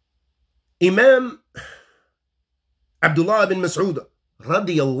 Imam Abdullah bin Mas'ud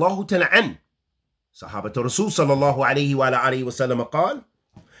radiyallahu ta'ala an, Sahabatu Rasul sallallahu alayhi wa alayhi wa sallam قال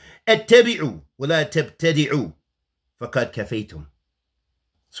اتبعوا ولا تبتدعوا فقد كفيتم.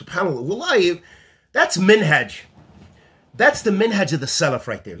 Subhanallah. Wallahi, that's minhaj. That's the minhaj of the Salaf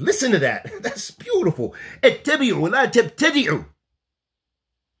right there. Listen to that. That's beautiful. اتبعوا ولا تبتدعوا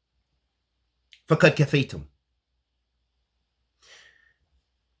فقد كفيتم.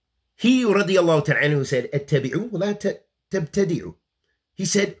 He, radiyallahu ta'ala anhu, said, اتبعوا ولا تبتدعوا. He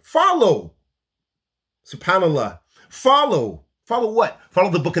said, follow. Subhanallah. Follow. Follow what? Follow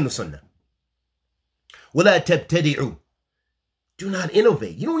the book and the sunnah. ولا تبتدعوا. Do not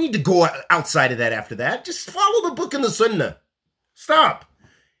innovate. You don't need to go outside of that after that. Just follow the book and the sunnah. Stop.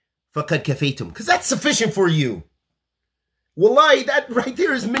 فَقَدْ كَفَيْتُمْ. Because that's sufficient for you. Wallahi, that right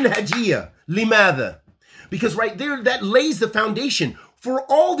there is minhajiyah. Limadha. Because right there, that lays the foundation for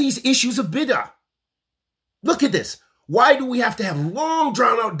all these issues of bid'ah. Look at this. Why do we have to have long,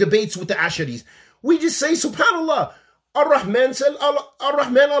 drawn-out debates with the Asharis? We just say, subhanallah, Ar-Rahman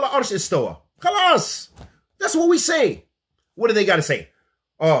ala arsh istawa. Khalas. That's what we say. What do they got to say?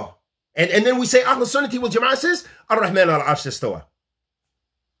 Oh, and then we say, Ahl Sunnati wal Jama'ah says, Ar-Rahman ala arsh istawa.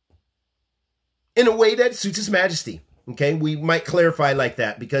 In a way that suits His Majesty. Okay, we might clarify like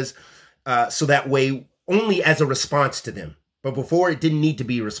that because, so that way, only as a response to them. But before, it didn't need to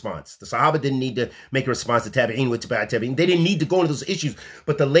be a response. The Sahaba didn't need to make a response to Tabi'in with Tabi'in. They didn't need to go into those issues.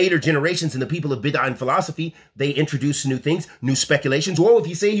 But the later generations and the people of Bid'ah and philosophy, they introduced new things, new speculations. Well, if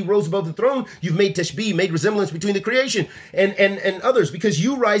you say He rose above the throne, you've made tashbih, made resemblance between the creation and others because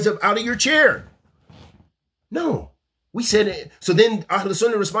you rise up out of your chair. No. We said, so then Ahl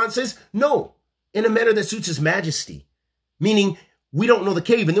Sunnah response says, no, in a manner that suits his majesty. Meaning, we don't know the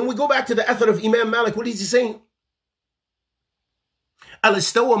cave. And then we go back to the athar of Imam Malik. What is he saying?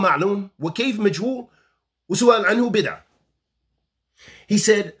 Al-istawa ma'lum, wa kayf majhul, wa su'al anhu bid'ah. He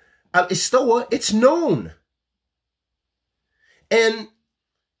said, al-istawa, it's known. And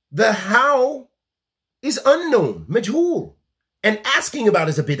the how is unknown, majhul. And asking about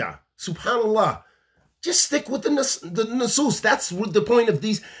is a bid'ah. Subhanallah. Just stick with the nusus. That's what the point of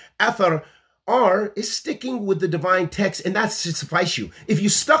these athar are, is sticking with the divine text, and that should suffice you. If you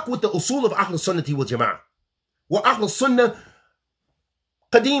stuck with the usul of Ahl Sunnati wal Jama'ah, what Ahl Sunnah,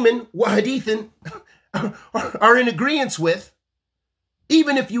 Qadiman wa Hadithan are in agreement with,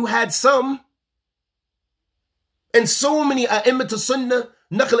 even if you had some, and so many a'immat Sunnah,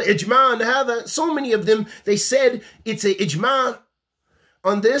 Naql Ijma' and Hadha, so many of them, they said it's a Ijma'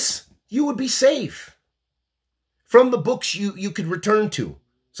 on this, you would be safe from the books you could return to.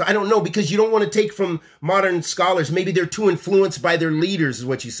 So I don't know, because you don't want to take from modern scholars. Maybe they're too influenced by their leaders, is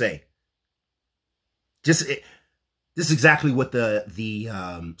what you say. This is exactly what the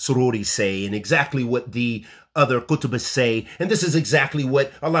Sururis say, and exactly what the other Qutubis say, and this is exactly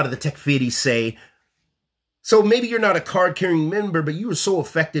what a lot of the Takfiris say. So maybe you're not a card-carrying member, but you were so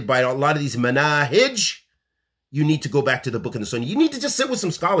affected by a lot of these manahij, you need to go back to the book and the Sunnah. You need to just sit with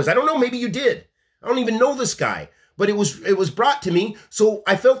some scholars. I don't know, maybe you did. I don't even know this guy. But it was brought to me, so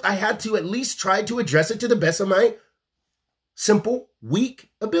I felt I had to at least try to address it to the best of my simple, weak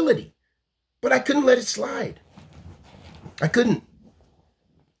ability. But I couldn't let it slide. I couldn't.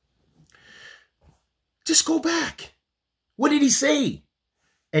 Just go back. What did he say?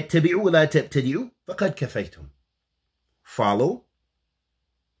 اتبعوا ولا تبتدئوا فقد كفيتم. Follow.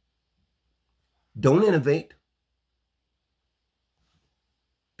 Don't innovate.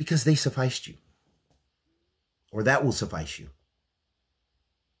 Because they sufficed you. Or that will suffice you.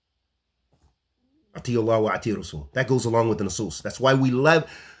 Ati Allah wa ati Rasul. That goes along with the nusus. That's why we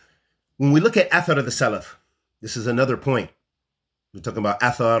love, when we look at athar of the Salaf, this is another point. We're talking about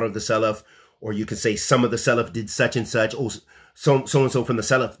athar of the Salaf, or you could say some of the Salaf did such and such, or so and so from the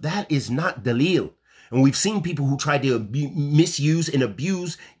Salaf. That is not dalil. And we've seen people who try to misuse and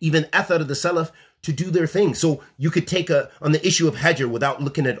abuse even athar of the Salaf to do their thing. So you could take on the issue of hajr without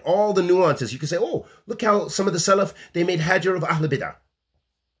looking at all the nuances. You could say, oh, look how some of the Salaf, they made hajr of Ahl Bid'ah.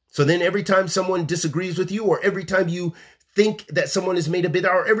 So then every time someone disagrees with you, or every time you think that someone has made a bid'ah,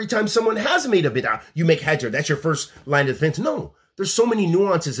 or every time someone has made a bid'ah, you make hajr. That's your first line of defense. No, there's so many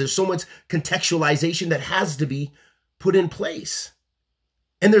nuances. There's so much contextualization that has to be put in place.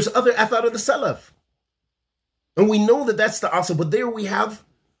 And there's other athar of the Salaf. And we know that that's the asl, but there we have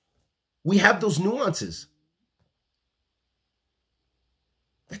those nuances.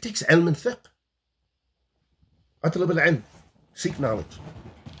 That takes ilm and fiqh. Atlab al-ilm. Seek knowledge.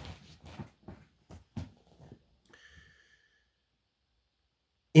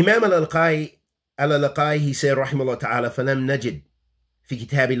 Imam al-Albani, he said, rahimahullah ta'ala, فَلَمْ نَجِدْ فِي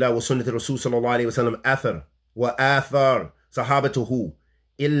كِتَابِ اللَّهِ وَسُنَّةِ الرَّسُولِ صلى الله عليه وسلم أثر وآثار صحابته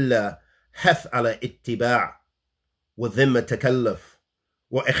إلا حث على اتباع وذم تكلف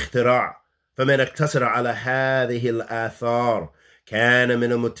واختراع فمن اقتصر على هذه الآثار كان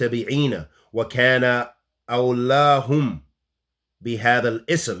من المتبعين وكان أولاهم بهذا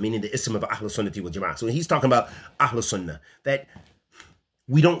الاسم, meaning the ism of Ahl Sunnati wal Jama'ah. So he's talking about Ahl Sunnah, that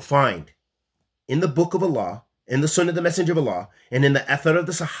we don't find in the book of Allah, in the Sunnah of the Messenger of Allah, and in the athar of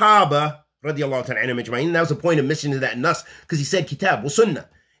the Sahaba, radiallahu ta'ala anhum ajma'in. And that was the point of mentioning that nas, because he said kitab wa sunnah,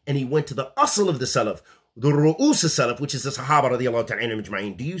 and he went to the asl of the Salaf, the ru'us salaf, which is the Sahaba radiallahu ta'ala anhum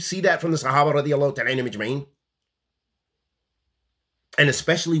ajma'in. Do you see that from the Sahaba radiallahu ta'ala anhum ajma'in? And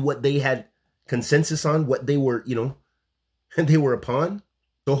especially what they had consensus on, what they were, they were upon.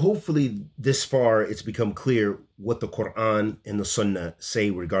 So hopefully this far it's become clear what the Quran and the Sunnah say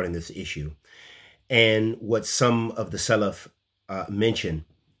regarding this issue, and what some of the Salaf mention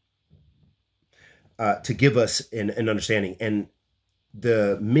to give us an understanding. And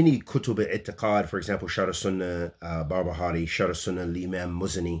the many kutub al-i'tiqad, for example, Sharh Sunnah, Barbahari, Sharh Sunnah, Imam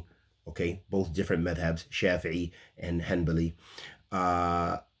Muzani, okay, both different madhabs, Shafi'i and Hanbali,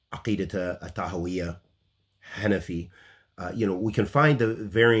 Aqidat al-Tahawiyya, Hanafi, we can find the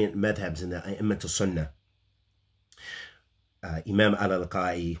variant madhabs in the A'immat al-Sunnah. Imam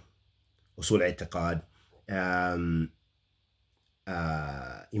al-Albani, Usul al-i'tiqad,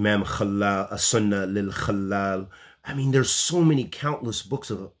 Imam Khallal, As-Sunnah lil-Khallal. I mean, there's so many countless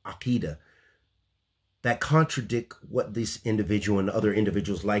books of Aqidah that contradict what this individual and other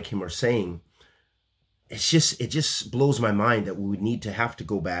individuals like him are saying. It just blows my mind that we would need to have to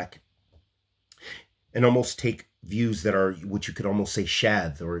go back and almost take views that are what you could almost say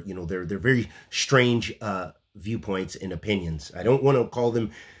shadh, or they're very strange viewpoints and opinions. I don't want to call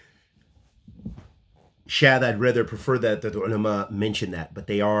them shadh. I'd rather prefer that the ulama mention that, but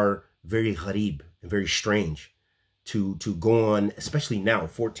they are very gharib and very strange to go on, especially now,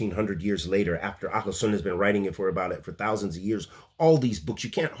 1400 years later, after Ahl Sunnah has been writing it for thousands of years. All these books,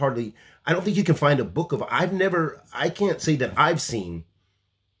 I don't think you can find a book of, I can't say that I've seen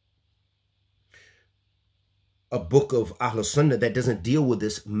a book of Ahl Sunnah that doesn't deal with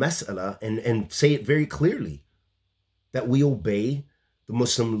this mas'ala and say it very clearly, that we obey the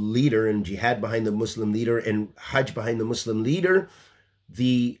Muslim leader and jihad behind the Muslim leader and hajj behind the Muslim leader,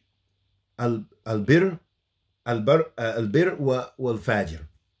 the al-bir wal fajr,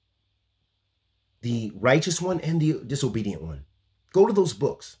 the righteous one and the disobedient one. Go to those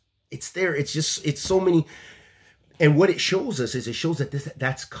books. It's there. It's so many. And what it shows us is it shows that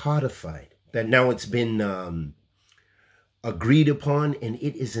that's codified, that now it's been agreed upon, and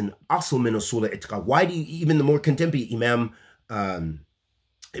it is an asl min usul al-i'tiqad. Why do you, even the more contemporary Imam Ibn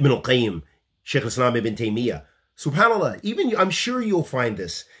al-Qayyim, Shaykh al-Islam Ibn Taymiyyah, subhanAllah, even I'm sure you'll find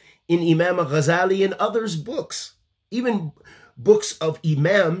this in Imam al-Ghazali and others' books, even books of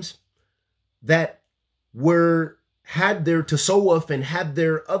imams that had their tasawwuf and had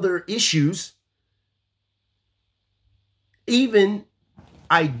their other issues. Even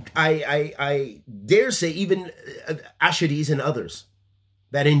I dare say even Asharis and others,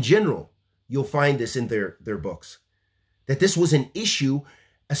 that in general you'll find this in their books, that this was an issue,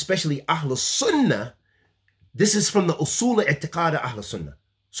 especially Ahl Sunnah. This is from the usul i'tiqad of Ahl Sunnah.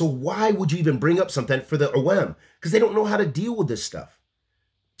 So why would you even bring up something for the awam? Because they don't know how to deal with this stuff.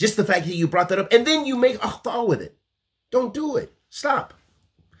 Just the fact that you brought that up and then you make akhta with it. Don't do it. Stop.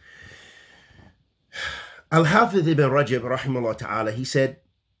 Al-Hafiz ibn Rajab rahimahullah ta'ala, he said,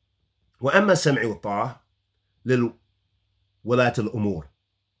 وَأَمَّا السَّمْعِ وَالطَّاعَةِ لِلْوَلَاةِ الْأُمُورِ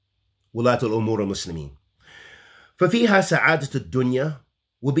ولاة الأمور المسلمين ففيها سعادة الدنيا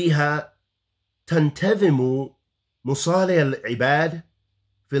وبها تنتظم مصالح العباد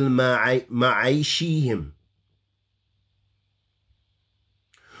في معيشهم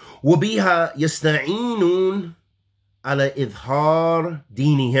وبها يستعينون على إظهار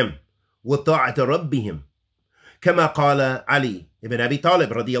دينهم وطاعة ربهم كما قال علي بن أبي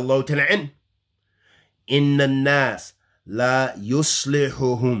طالب رضي الله تعالى عنه إن الناس لا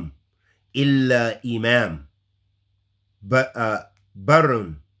يصلحهم إلا إمام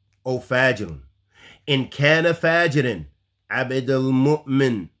بر أو فاجر إن كان فاجرا عبد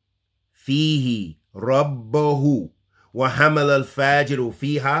المؤمن فيه ربه وحمل الفاجر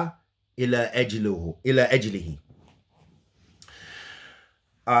فيها إلى أجله.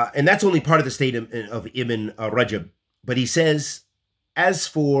 And that's only part of the statement of Ibn Rajab. But he says, as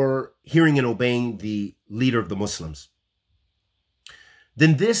for hearing and obeying the leader of the Muslims,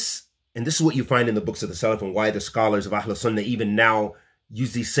 then this, and this is what you find in the books of the Salaf and why the scholars of Ahl Sunnah even now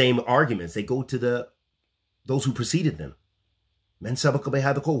use these same arguments. They go to those who preceded them. Man sabaqa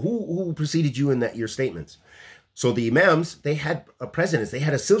bihadha qawl, who preceded you in your statements? So the Imams, they had a precedence, they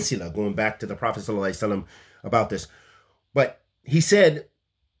had a silsila going back to the Prophet ﷺ about this. But he said,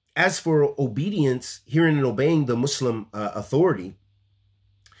 as for obedience, hearing and obeying the Muslim authority,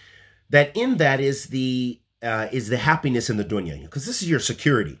 that in that is the happiness in the dunya, because this is your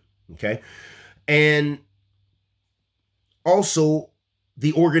security, okay? And also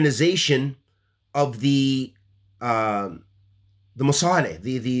the organization of the masalih,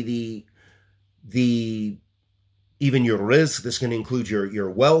 the even your rizq. This can include your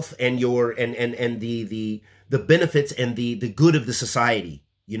wealth and the benefits and the good of the society.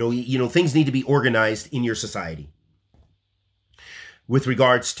 You know, things need to be organized in your society with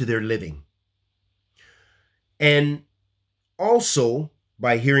regards to their living. And also,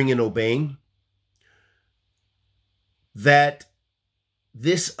 by hearing and obeying, that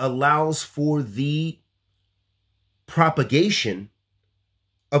this allows for the propagation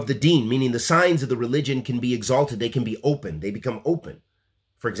of the deen, meaning the signs of the religion can be exalted, they can be open, they become open.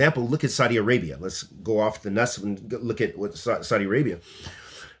 For example, look at Saudi Arabia. Let's go off the nas and look at what Saudi Arabia.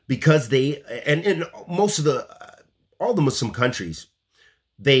 Because they, and most of all the Muslim countries,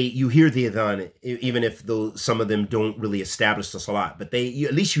 you hear the adhan, even if some of them don't really establish the salat, but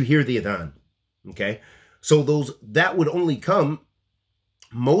at least you hear the adhan, okay? So that would only come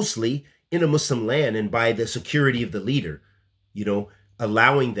mostly in a Muslim land and by the security of the leader,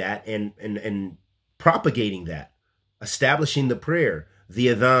 allowing that and propagating that, establishing the prayer, the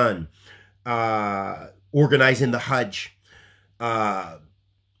adhan, organizing the hajj,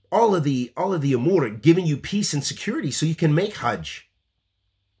 all of the umur, giving you peace and security so you can make hajj.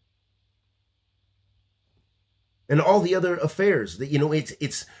 and all the other affairs that,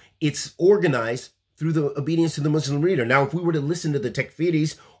 it's organized through the obedience to the Muslim leader. Now, if we were to listen to the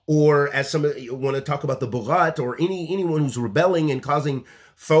takfiris, or as some want to talk about the bughat, or anyone who's rebelling and causing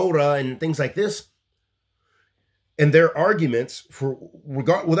thawra and things like this, and their arguments,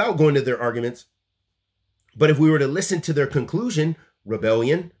 without going to their arguments, but if we were to listen to their conclusion,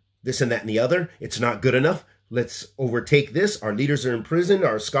 rebellion, this and that and the other, it's not good enough, let's overtake this, our leaders are in prison,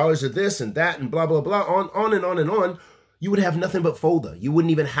 our scholars are this and that, and blah, blah, blah, on and on and on, you would have nothing but fawda. You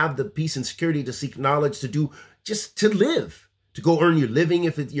wouldn't even have the peace and security to seek knowledge, just to live, to go earn your living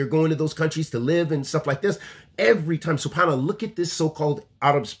if you're going to those countries to live and stuff like this. Every time, subhanAllah, look at this so-called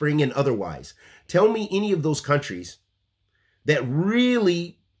Arab Spring and otherwise. Tell me any of those countries that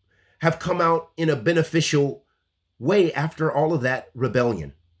really have come out in a beneficial way after all of that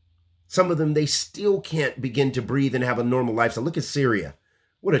rebellion. Some of them, they still can't begin to breathe and have a normal lifestyle. Look at Syria.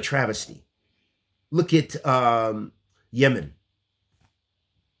 What a travesty. Look at Yemen.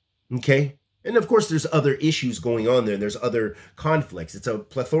 Okay? And of course, there's other issues going on there. There's other conflicts. It's a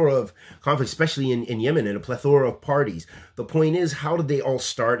plethora of conflicts, especially in Yemen, and a plethora of parties. The point is, how did they all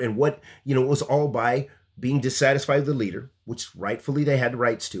start? And what, it was all by being dissatisfied with the leader, which rightfully they had the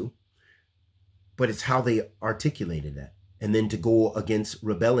rights to. But it's how they articulated that. And then to go against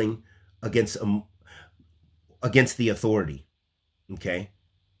rebelling against the authority. Okay?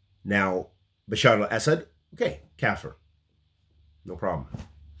 Now, Bashar al-Assad, okay, kafir. No problem.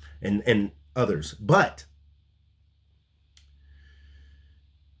 And others. But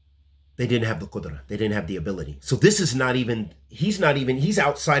they didn't have the qudra. They didn't have the ability. So this is he's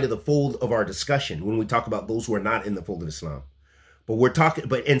outside of the fold of our discussion when we talk about those who are not in the fold of Islam. But we're talking,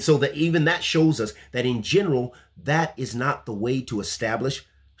 and so that even that shows us that in general, that is not the way to establish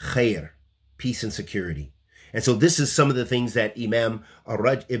khair, peace and security. And so this is some of the things that Imam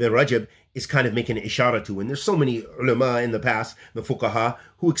Ibn Rajab is kind of making an ishara to. And there's so many ulama in the past, the fuqaha,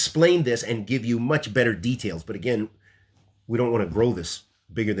 who explain this and give you much better details. But again, we don't want to grow this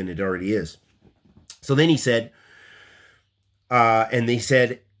bigger than it already is. So then he said, and they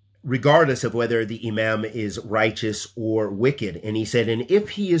said, regardless of whether the imam is righteous or wicked. And he said, and if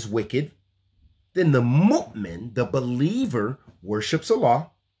he is wicked, then the mu'min, the believer, worships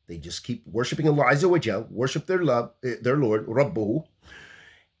Allah. They just keep worshiping Allah Azza wa Jal, worship their Lord, Rabbuhu.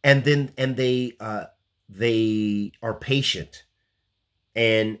 And they are patient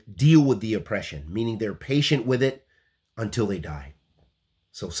and deal with the oppression, meaning they're patient with it until they die.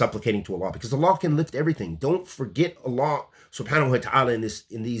 So supplicating to Allah, because Allah can lift everything. Don't forget Allah subhanahu wa ta'ala in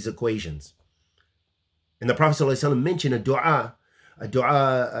these equations. And the Prophet ﷺ mentioned a dua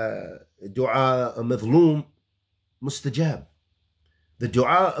madhloom mustajab. The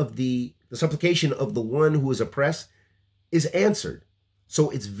dua of the supplication of the one who is oppressed is answered. So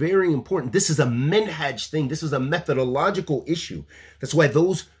it's very important. This is a minhaj thing. This is a methodological issue. That's why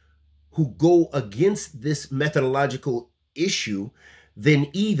those who go against this methodological issue, then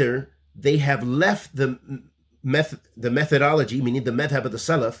either they have left the methodology, meaning the madhab of the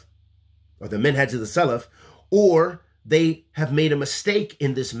Salaf, or the minhaj of the Salaf, or they have made a mistake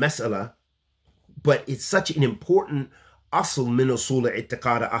in this mas'ala. But it's such an important asl min usul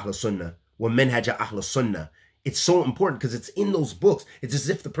i'tiqad Ahl Sunna wa minhaj Ahl Sunna. It's so important because it's in those books. It's as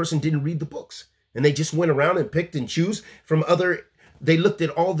if the person didn't read the books and they just went around and picked and choose from other. They looked at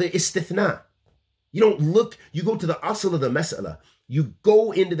all the istithna. You don't look, you go to the asl of the mas'ala. You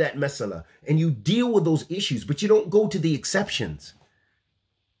go into that mas'ala and you deal with those issues, but you don't go to the exceptions.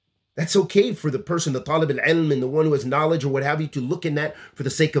 That's okay for the person, the talib al-ilm and the one who has knowledge or what have you, to look in that for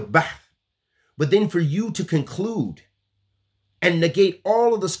the sake of bahth. But then for you to conclude and negate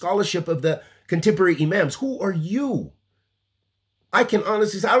all of the scholarship of the contemporary imams. Who are you? I can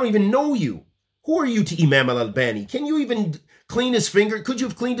honestly say, I don't even know you. Who are you to Imam Al-Albani? Can you even clean his finger? Could you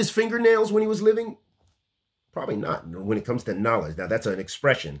have cleaned his fingernails when he was living? Probably not when it comes to knowledge. Now, that's an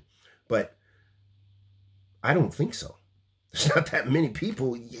expression, but I don't think so. There's not that many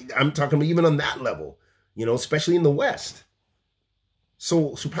people. I'm talking about even on that level, especially in the West.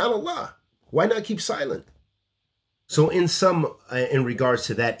 So, subhanAllah, why not keep silent? So in regards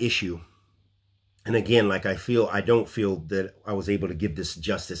to that issue, and again, like I don't feel that I was able to give this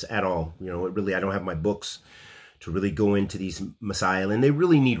justice at all. I don't have my books to really go into these masail, and they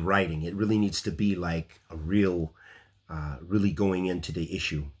really need writing. It really needs to be like a real, really going into the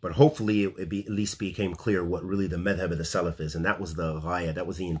issue. But hopefully at least became clear what really the madhab of the Salaf is, and that was the ghaya, that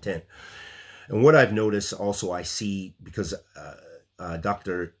was the intent. And what I've noticed also, I see, because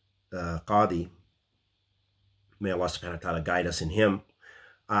Dr. Qadi, may Allah subhanahu wa ta'ala guide us in him,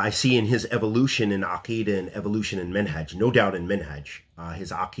 I see in his evolution in Aqidah and evolution in Minhaj, no doubt in Minhaj.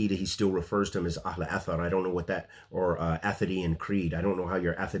 His Aqidah, he still refers to him as Ahl Athar. I don't know what that, or Athadian Creed. I don't know how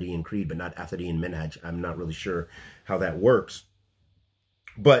you're Athadian Creed, but not Athadian Minhaj. I'm not really sure how that works.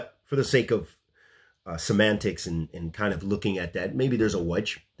 But for the sake of semantics and kind of looking at that, maybe there's a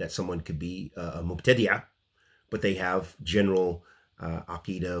wajh that someone could be a Mubtadi'ah, but they have general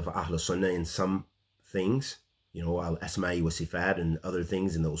Aqidah of Ahl Sunnah in some things. You know, al-asma'i wa sifat and other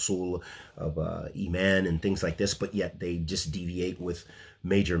things in the usul of iman and things like this, but yet they just deviate with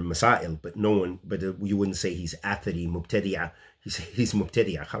major masail. But no one, but you wouldn't say he's athari, mubtadi'ah. He's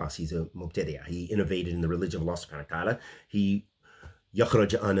mubtadi'ah, khalas, he's a mubtadi'ah. He innovated in the religion of Allah subhanahu wa ta'ala. He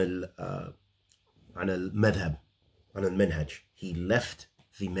yakhraj an al-madhab, an al-minhaj. He left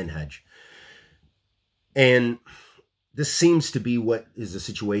the minhaj. And this seems to be what is the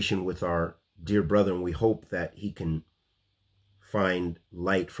situation with our dear brother, and we hope that he can find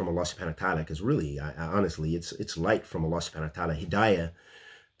light from Allah subhanahu wa ta'ala, because really, honestly, it's light from Allah subhanahu wa ta'ala. Hidayah,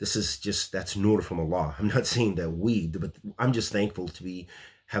 this is just, that's nur from Allah. I'm not saying that but I'm just thankful to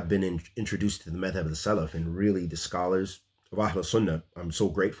have been introduced to the Mathab of the Salaf, and really the scholars of Ahl Sunnah. I'm so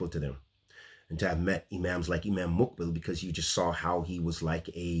grateful to them, and to have met imams like Imam Muqbil, because you just saw how he was like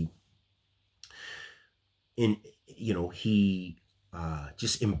he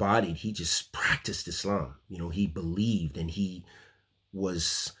just embodied, he just practiced Islam. You know, he believed, and he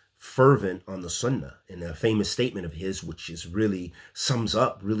was fervent on the Sunnah. And a famous statement of his, which is really sums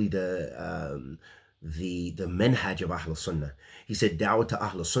up really the manhaj of Ahl Sunnah. He said, Da'wat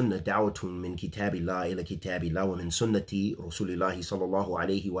Ahl Sunnah, da'watun min kitabillah ila kitabillah wa min sunnati Rasulillahi sallallahu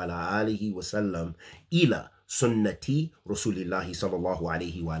alayhi wa ala alihi wa sallam ila sunnati Rasulillahi sallallahu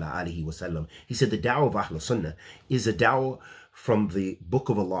alayhi wa ala alihi wa sallam. He said the da'wah of Ahl Sunnah is a da'wah from the book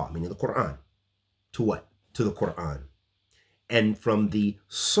of Allah, meaning the Quran, to what? To the Quran. And from the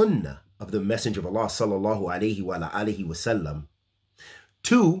Sunnah of the Messenger of Allah, sallallahu alayhi wa alihi wa sallam,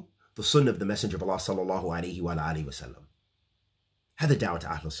 to the Sunnah of the Messenger of Allah, sallallahu alayhi wa alihi wa sallam. Have the da'wah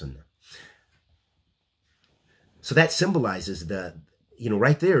to Ahl Sunnah. So that symbolizes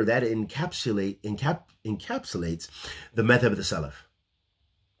right there, that encapsulates the Mathab of the Salaf.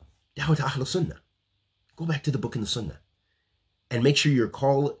 Da'wah to Ahl Sunnah. Go back to the book and the Sunnah. And make sure your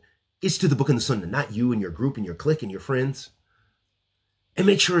call is to the book and the Sunnah, not you and your group and your clique and your friends. And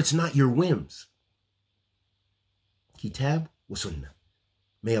make sure it's not your whims. Kitab wa Sunnah.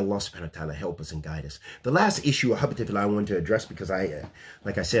 May Allah subhanahu wa ta'ala help us and guide us. The last issue I wanted to address, because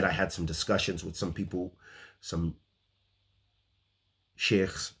like I said, I had some discussions with some people, some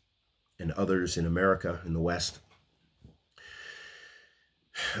sheikhs and others in America, in the West,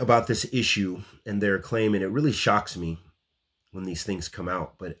 about this issue and their claim, and it really shocks me when these things come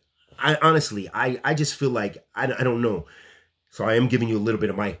out. But I just feel like, I don't know. So I am giving you a little bit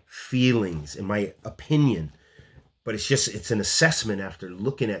of my feelings and my opinion, but it's an assessment after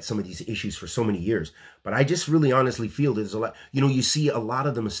looking at some of these issues for so many years. But I just really honestly feel there's a lot, you see a lot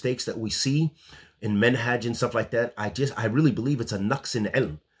of the mistakes that we see in manhaj and stuff like that. I really believe it's a naqs in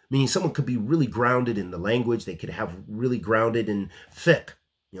ilm, meaning someone could be really grounded in the language. They could have really grounded in fiqh.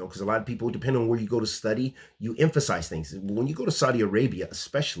 Because a lot of people, depending on where you go to study, you emphasize things. When you go to Saudi Arabia,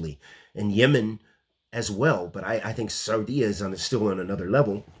 especially, and Yemen as well, but I think Saudi is still on another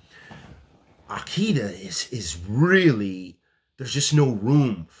level. Aqidah is really, there's just no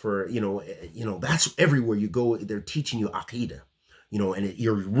room for, that's everywhere you go. They're teaching you Aqidah, and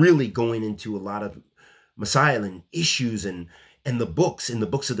you're really going into a lot of masail and issues and the books of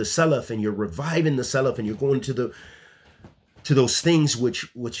the Salaf, and you're reviving the Salaf, and you're going to those things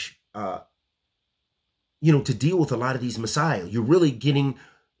which to deal with a lot of these masail. You're really getting,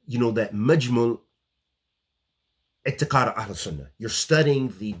 that majmul i'tiqad Ahl Sunnah. You're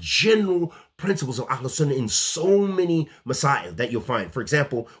studying the general principles of Ahl Sunnah in so many masail that you'll find. For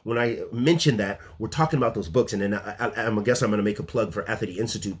example, when I mentioned that, we're talking about those books, and then I guess I'm going to make a plug for Athari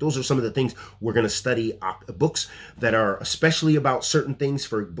Institute. Those are some of the things we're going to study, books that are especially about certain things.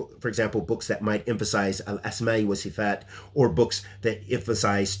 For example, books that might emphasize al-asma'i wa sifat, or books that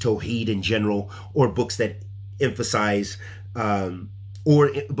emphasize tawheed in general, or books that emphasize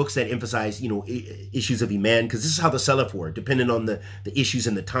issues of iman, because this is how the Salaf were, depending on the issues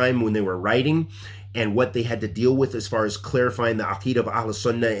in the time when they were writing and what they had to deal with as far as clarifying the Aqidah of Ahl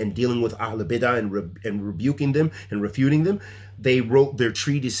Sunnah and dealing with Ahl Bid'ah and rebuking them and refuting them. They wrote their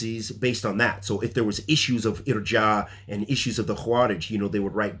treatises based on that. So if there was issues of irja and issues of the Khawarij, they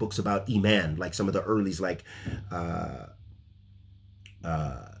would write books about iman, like some of the earlies, like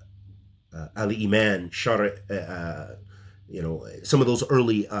Al-Iman, some of those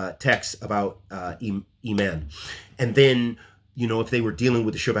early texts about Iman. And then if they were dealing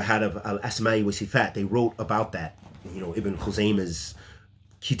with the shubahat of al-asma'i wa sifat, they wrote about that. Ibn Khuzaymah's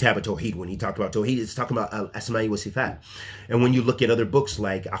Kitab al-Tawheed, when he talked about Tawheed, it's talking about al-asma'i wa sifat. And when you look at other books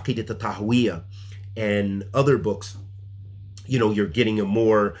like Aqidat al-Tahawiyah and other books, you're getting a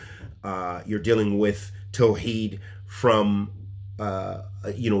more, you're dealing with Tawheed from,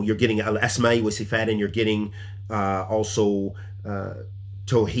 you're getting al-asma'i wa sifat, and you're getting also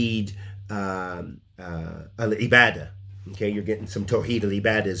Tawheed al-Ibadah. Okay, you're getting some Tawheed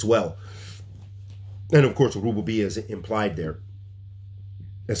al-Ibadah as well. And of course, Rububiyyah is implied there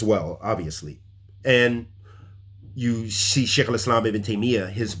as well, obviously. And you see Shaykh al-Islam ibn Taymiyyah,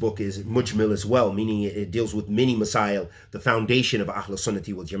 his book is Mujmil as well, meaning it deals with many masail, the foundation of Ahl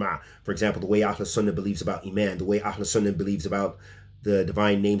Sunnati wal Jama'ah. For example, the way Ahl Sunnah believes about Iman, the way Ahl Sunnah believes about the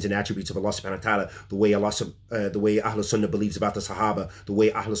divine names and attributes of Allah subhanahu wa ta'ala, the way Ahl Sunnah believes about the Sahaba, the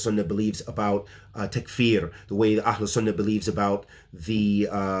way Ahl Sunnah believes about takfir, the way Ahl Sunnah believes about the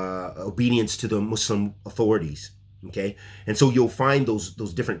obedience to the Muslim authorities. Okay, and so you'll find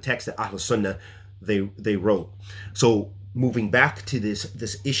those different texts that Ahl Sunnah they wrote. So moving back to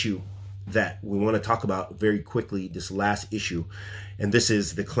this issue that we want to talk about very quickly, this last issue, and this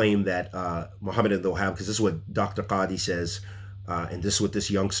is the claim that Muhammad ibn Wahabb, because this is what Dr. Qadi says, and this is what this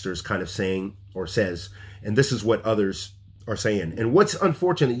youngster is kind of saying or says, and this is what others are saying. And what's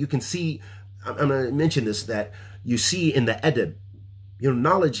unfortunate, you can see, I'm going to mention this, that you see in the adab,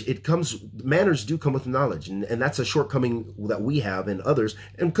 knowledge, manners do come with knowledge, and that's a shortcoming that we have and others,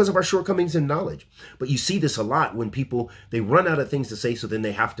 and because of our shortcomings in knowledge. But you see this a lot when people, they run out of things to say, so then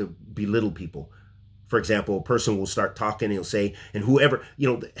they have to belittle people. For example, a person will start talking, and he'll say, and whoever,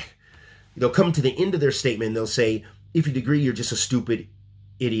 they'll come to the end of their statement, and they'll say, if you agree, you're just a stupid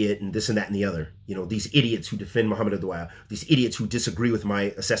idiot, and this and that and the other. These idiots who defend Muhammad ibn Wahabb, these idiots who disagree with my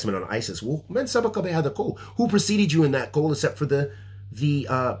assessment on ISIS. Well, man sabaqa bihadha qawl, who preceded you in that qawl except for the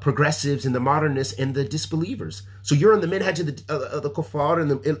progressives and the modernists and the disbelievers? So you're on the minhaj of the kuffar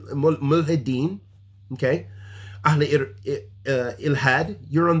and the mulhideen, okay? Ahl ilhad,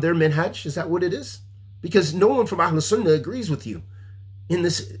 you're on their minhaj. Is that what it is? Because no one from Ahl Sunnah agrees with you in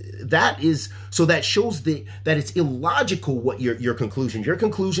this. So that shows that it's illogical what your conclusions. Your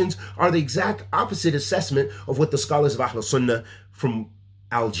conclusions are the exact opposite assessment of what the scholars of Ahl Sunnah from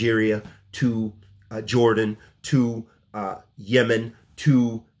Algeria to Jordan to Yemen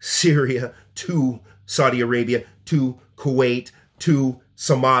to Syria to Saudi Arabia to Kuwait to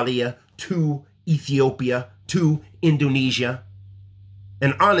Somalia to Ethiopia to Indonesia.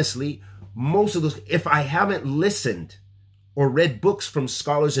 And honestly, most of those, if I haven't listened or read books from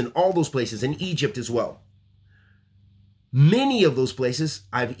scholars in all those places, in Egypt as well, many of those places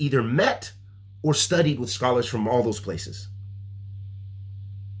I've either met or studied with scholars from all those places.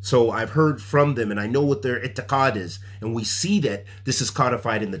 So I've heard from them, and I know what their i'tiqad is, and we see that this is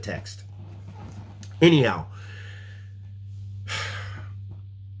codified in the text. Anyhow,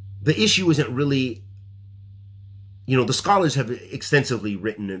 the issue isn't really, the scholars have extensively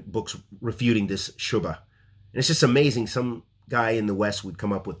written books refuting this shubha. And it's just amazing some guy in the West would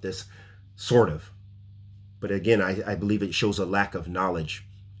come up with this, sort of. But again, I believe it shows a lack of knowledge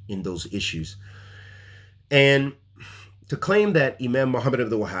in those issues. And to claim that Imam Muhammad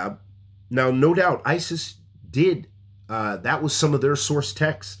ibn Wahabb, now no doubt ISIS did, that was some of their source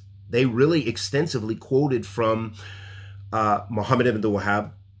text. They really extensively quoted from Muhammad ibn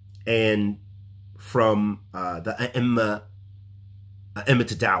Wahabb and from the A'imma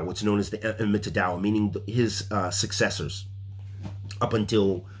Dawah, what's known as the A'imma Dawah, meaning his successors, up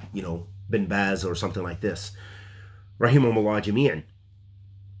until, Bin Baz or something like this. Rahimahumullah jami'an.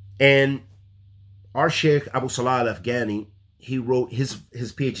 And our Sheikh Abu Salah al-Afghani, he wrote, his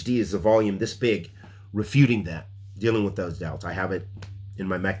PhD is a volume this big, refuting that, dealing with those doubts. I have it in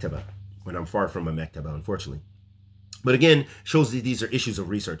my maktaba, when I'm far from my maktaba, unfortunately. But again, shows that these are issues of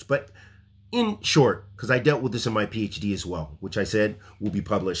research. But in short, because I dealt with this in my PhD as well, which I said will be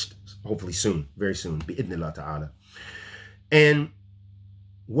published hopefully soon, very soon, bi'idhnillah ta'ala. And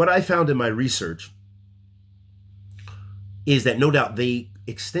what I found in my research is that no doubt they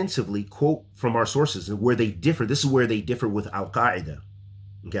extensively quote from our sources, and where they differ. This is where they differ with Al-Qaeda.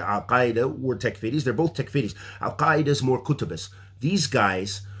 Okay, Al-Qaeda were takfiris. They're both takfiris. Al-Qaeda is more kutubis. These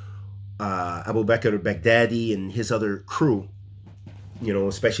guys, Abu Bakr al-Baghdadi and his other crew,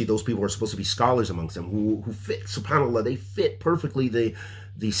 especially those people who are supposed to be scholars amongst them, who fit, subhanAllah, they fit perfectly the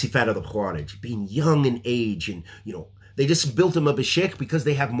sifat of the Khawarij, being young in age, and, they just built them up as sheikh because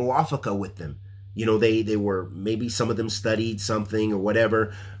they have muwafaqa with them. They were, maybe some of them studied something or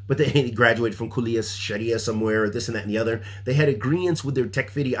whatever, but they graduated from Kulliyah Sharia somewhere, or this and that and the other. They had agreements with their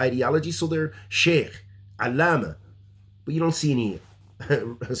takfiri ideology, so they're sheikh, allama. but you don't see any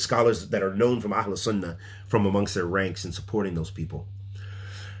scholars that are known from Ahl Sunnah from amongst their ranks and supporting those people.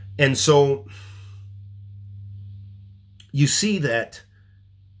 And so you see that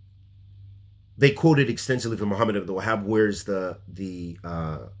they quoted extensively from Muhammad ibn Wahaab, where's the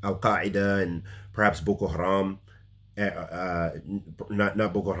Al-Qaeda and perhaps Boko Haram,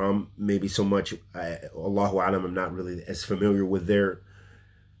 not Boko Haram, maybe so much, Allahu Alam, I'm not really as familiar with their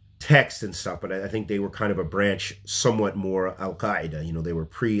text and stuff, but I think they were kind of a branch somewhat more Al-Qaeda. You know, they were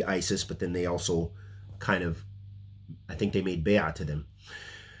pre-ISIS, but then they also kind of, I think they made bay'ah to them.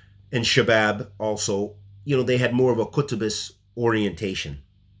 And Shabab also, you know, they had more of a Qutbist orientation.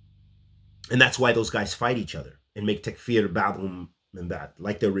 And that's why those guys fight each other and make takfir ba'dhum min ba'd,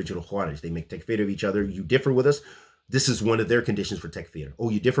 like the original Khawarij. They make takfir of each other. You differ with us. This is one of their conditions for takfir. Oh,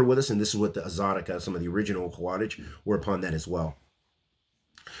 you differ with us, and this is what the Azarika, some of the original Khawarij, were upon that as well.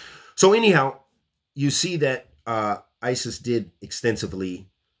 So anyhow, you see that ISIS did extensively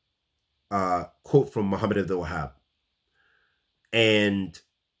quote from Muhammad ibn Wahaab. And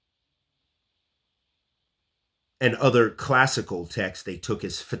other classical texts they took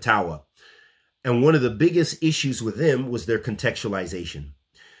as fatwa. And one of the biggest issues with them was their contextualization,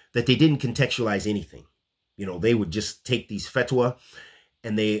 that they didn't contextualize anything. You know, they would just take these fatwa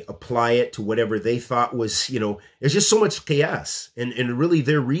and they apply it to whatever they thought was, you know, there's just so much qiyas and really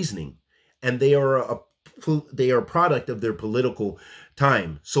their reasoning. And they are a product of their political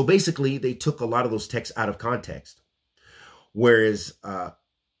time. So basically, they took a lot of those texts out of context. Whereas Imam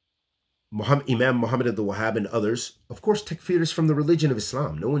Muhammad ibn Wahaab and others, of course, takfir is from the religion of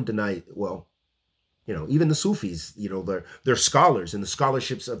Islam. No one denied, well, you know, even the Sufis, you know, they're scholars and the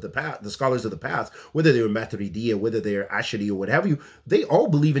scholarships of the path, the scholars of the path, whether they were Maturidiyya, whether they're Ashari or what have you, they all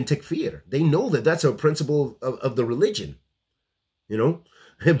believe in takfir. They know that that's a principle of the religion, you know,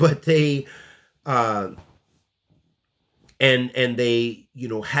 but they, and they, you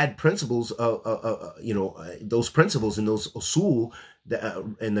know, had principles you know, those principles and those usul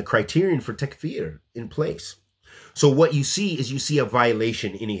and the criterion for takfir in place. So what you see is you see a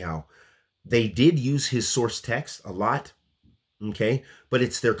violation anyhow. They did use his source text a lot, okay? But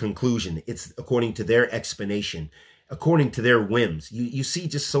it's their conclusion. It's according to their explanation, according to their whims. You see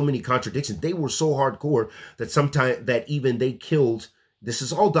just so many contradictions. They were so hardcore that sometimes that even they killed. This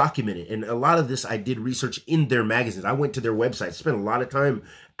is all documented. And a lot of this I did research in their magazines. I went to their website, spent a lot of time,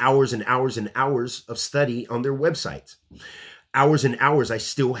 hours and hours and hours of study on their websites. Hours and hours. I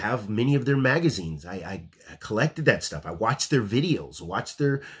still have many of their magazines. I collected that stuff. I watched their videos, watched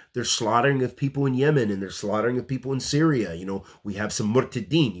their slaughtering of people in Yemen and their slaughtering of people in Syria. You know, we have some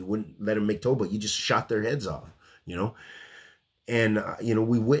murtadeen. You wouldn't let them make tawbah. You just shot their heads off, you know. And, you know,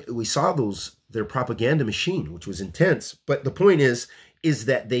 we saw their propaganda machine, which was intense. But the point is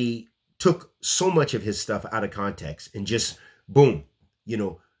that they took so much of his stuff out of context and just, boom, you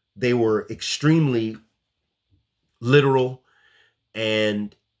know, they were extremely literal.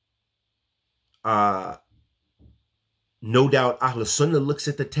 And no doubt Ahl Sunnah looks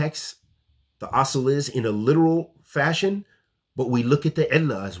at the text, the asl is in a literal fashion, but we look at the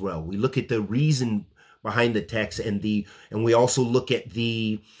illah as well. We look at the reason behind the text and we also look at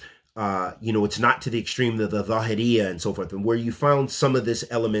the, you know, it's not to the extreme of the Zahiriyya and so forth, and where you found some of this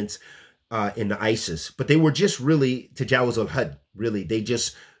elements in the ISIS, but they were just really tajawuz al-had, really. They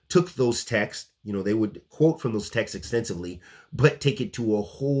just took those texts, you know, they would quote from those texts extensively, but take it to a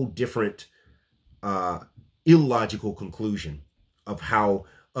whole different illogical conclusion of how,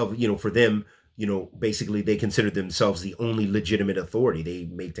 you know, for them, you know, basically they considered themselves the only legitimate authority. They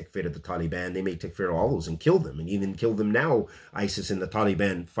made takfir of the Taliban, they made takfir of all those and killed them, and even kill them now. ISIS and the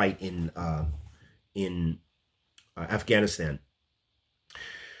Taliban fight in Afghanistan.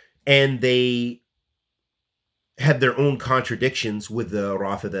 And they had their own contradictions with the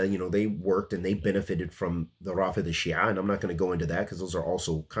Rafida. You know, they worked and they benefited from the Rafida Shia, and I'm not going to go into that because those are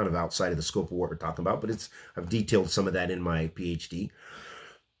also kind of outside of the scope of what we're talking about, but I've detailed some of that in my PhD.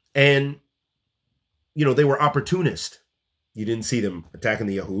 And, you know, they were opportunist. You didn't see them attacking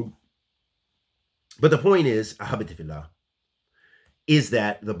the Yahud. But the point is, ahabatifillah, is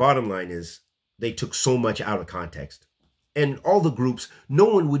that the bottom line is they took so much out of context. And all the groups, no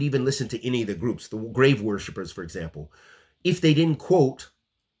one would even listen to any of the groups, the grave worshippers, for example, if they didn't quote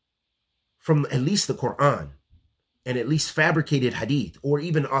from at least the Quran and at least fabricated hadith or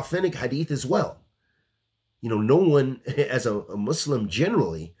even authentic hadith as well. You know, no one as a Muslim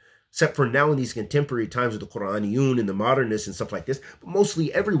generally, except for now in these contemporary times with the Quraniyun and the modernists and stuff like this, but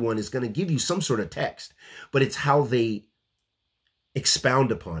mostly everyone is going to give you some sort of text, but it's how they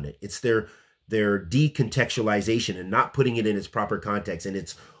expound upon it. It's their decontextualization and not putting it in its proper context. And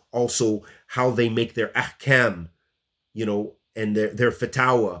it's also how they make their ahkam you know, and their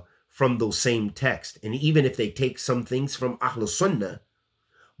fatwa from those same texts. And even if they take some things from Ahl Sunnah,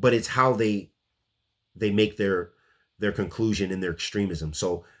 but it's how they make their conclusion and their extremism.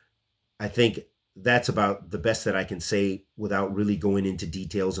 So I think that's about the best that I can say without really going into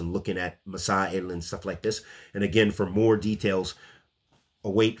details and looking at masail and stuff like this. And again, for more details,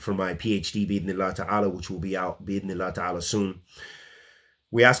 await for my PhD, bi'idhnillah ta'ala, which will be out, bi'idhnillah ta'ala, soon.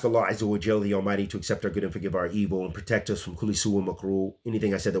 We ask Allah Azza wa Jal, the Almighty, to accept our good and forgive our evil and protect us from kulli su' wa makruh.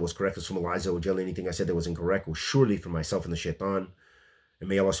 Anything I said that was correct was from Allah Azza wa Jal. Anything I said that was incorrect was surely from myself and the shaitan. And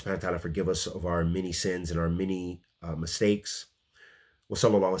may Allah subhanahu wa ta'ala forgive us of our many sins and our many mistakes. Wa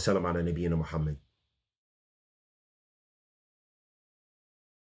sallallahu wa sallam ala nabiyyina Muhammad.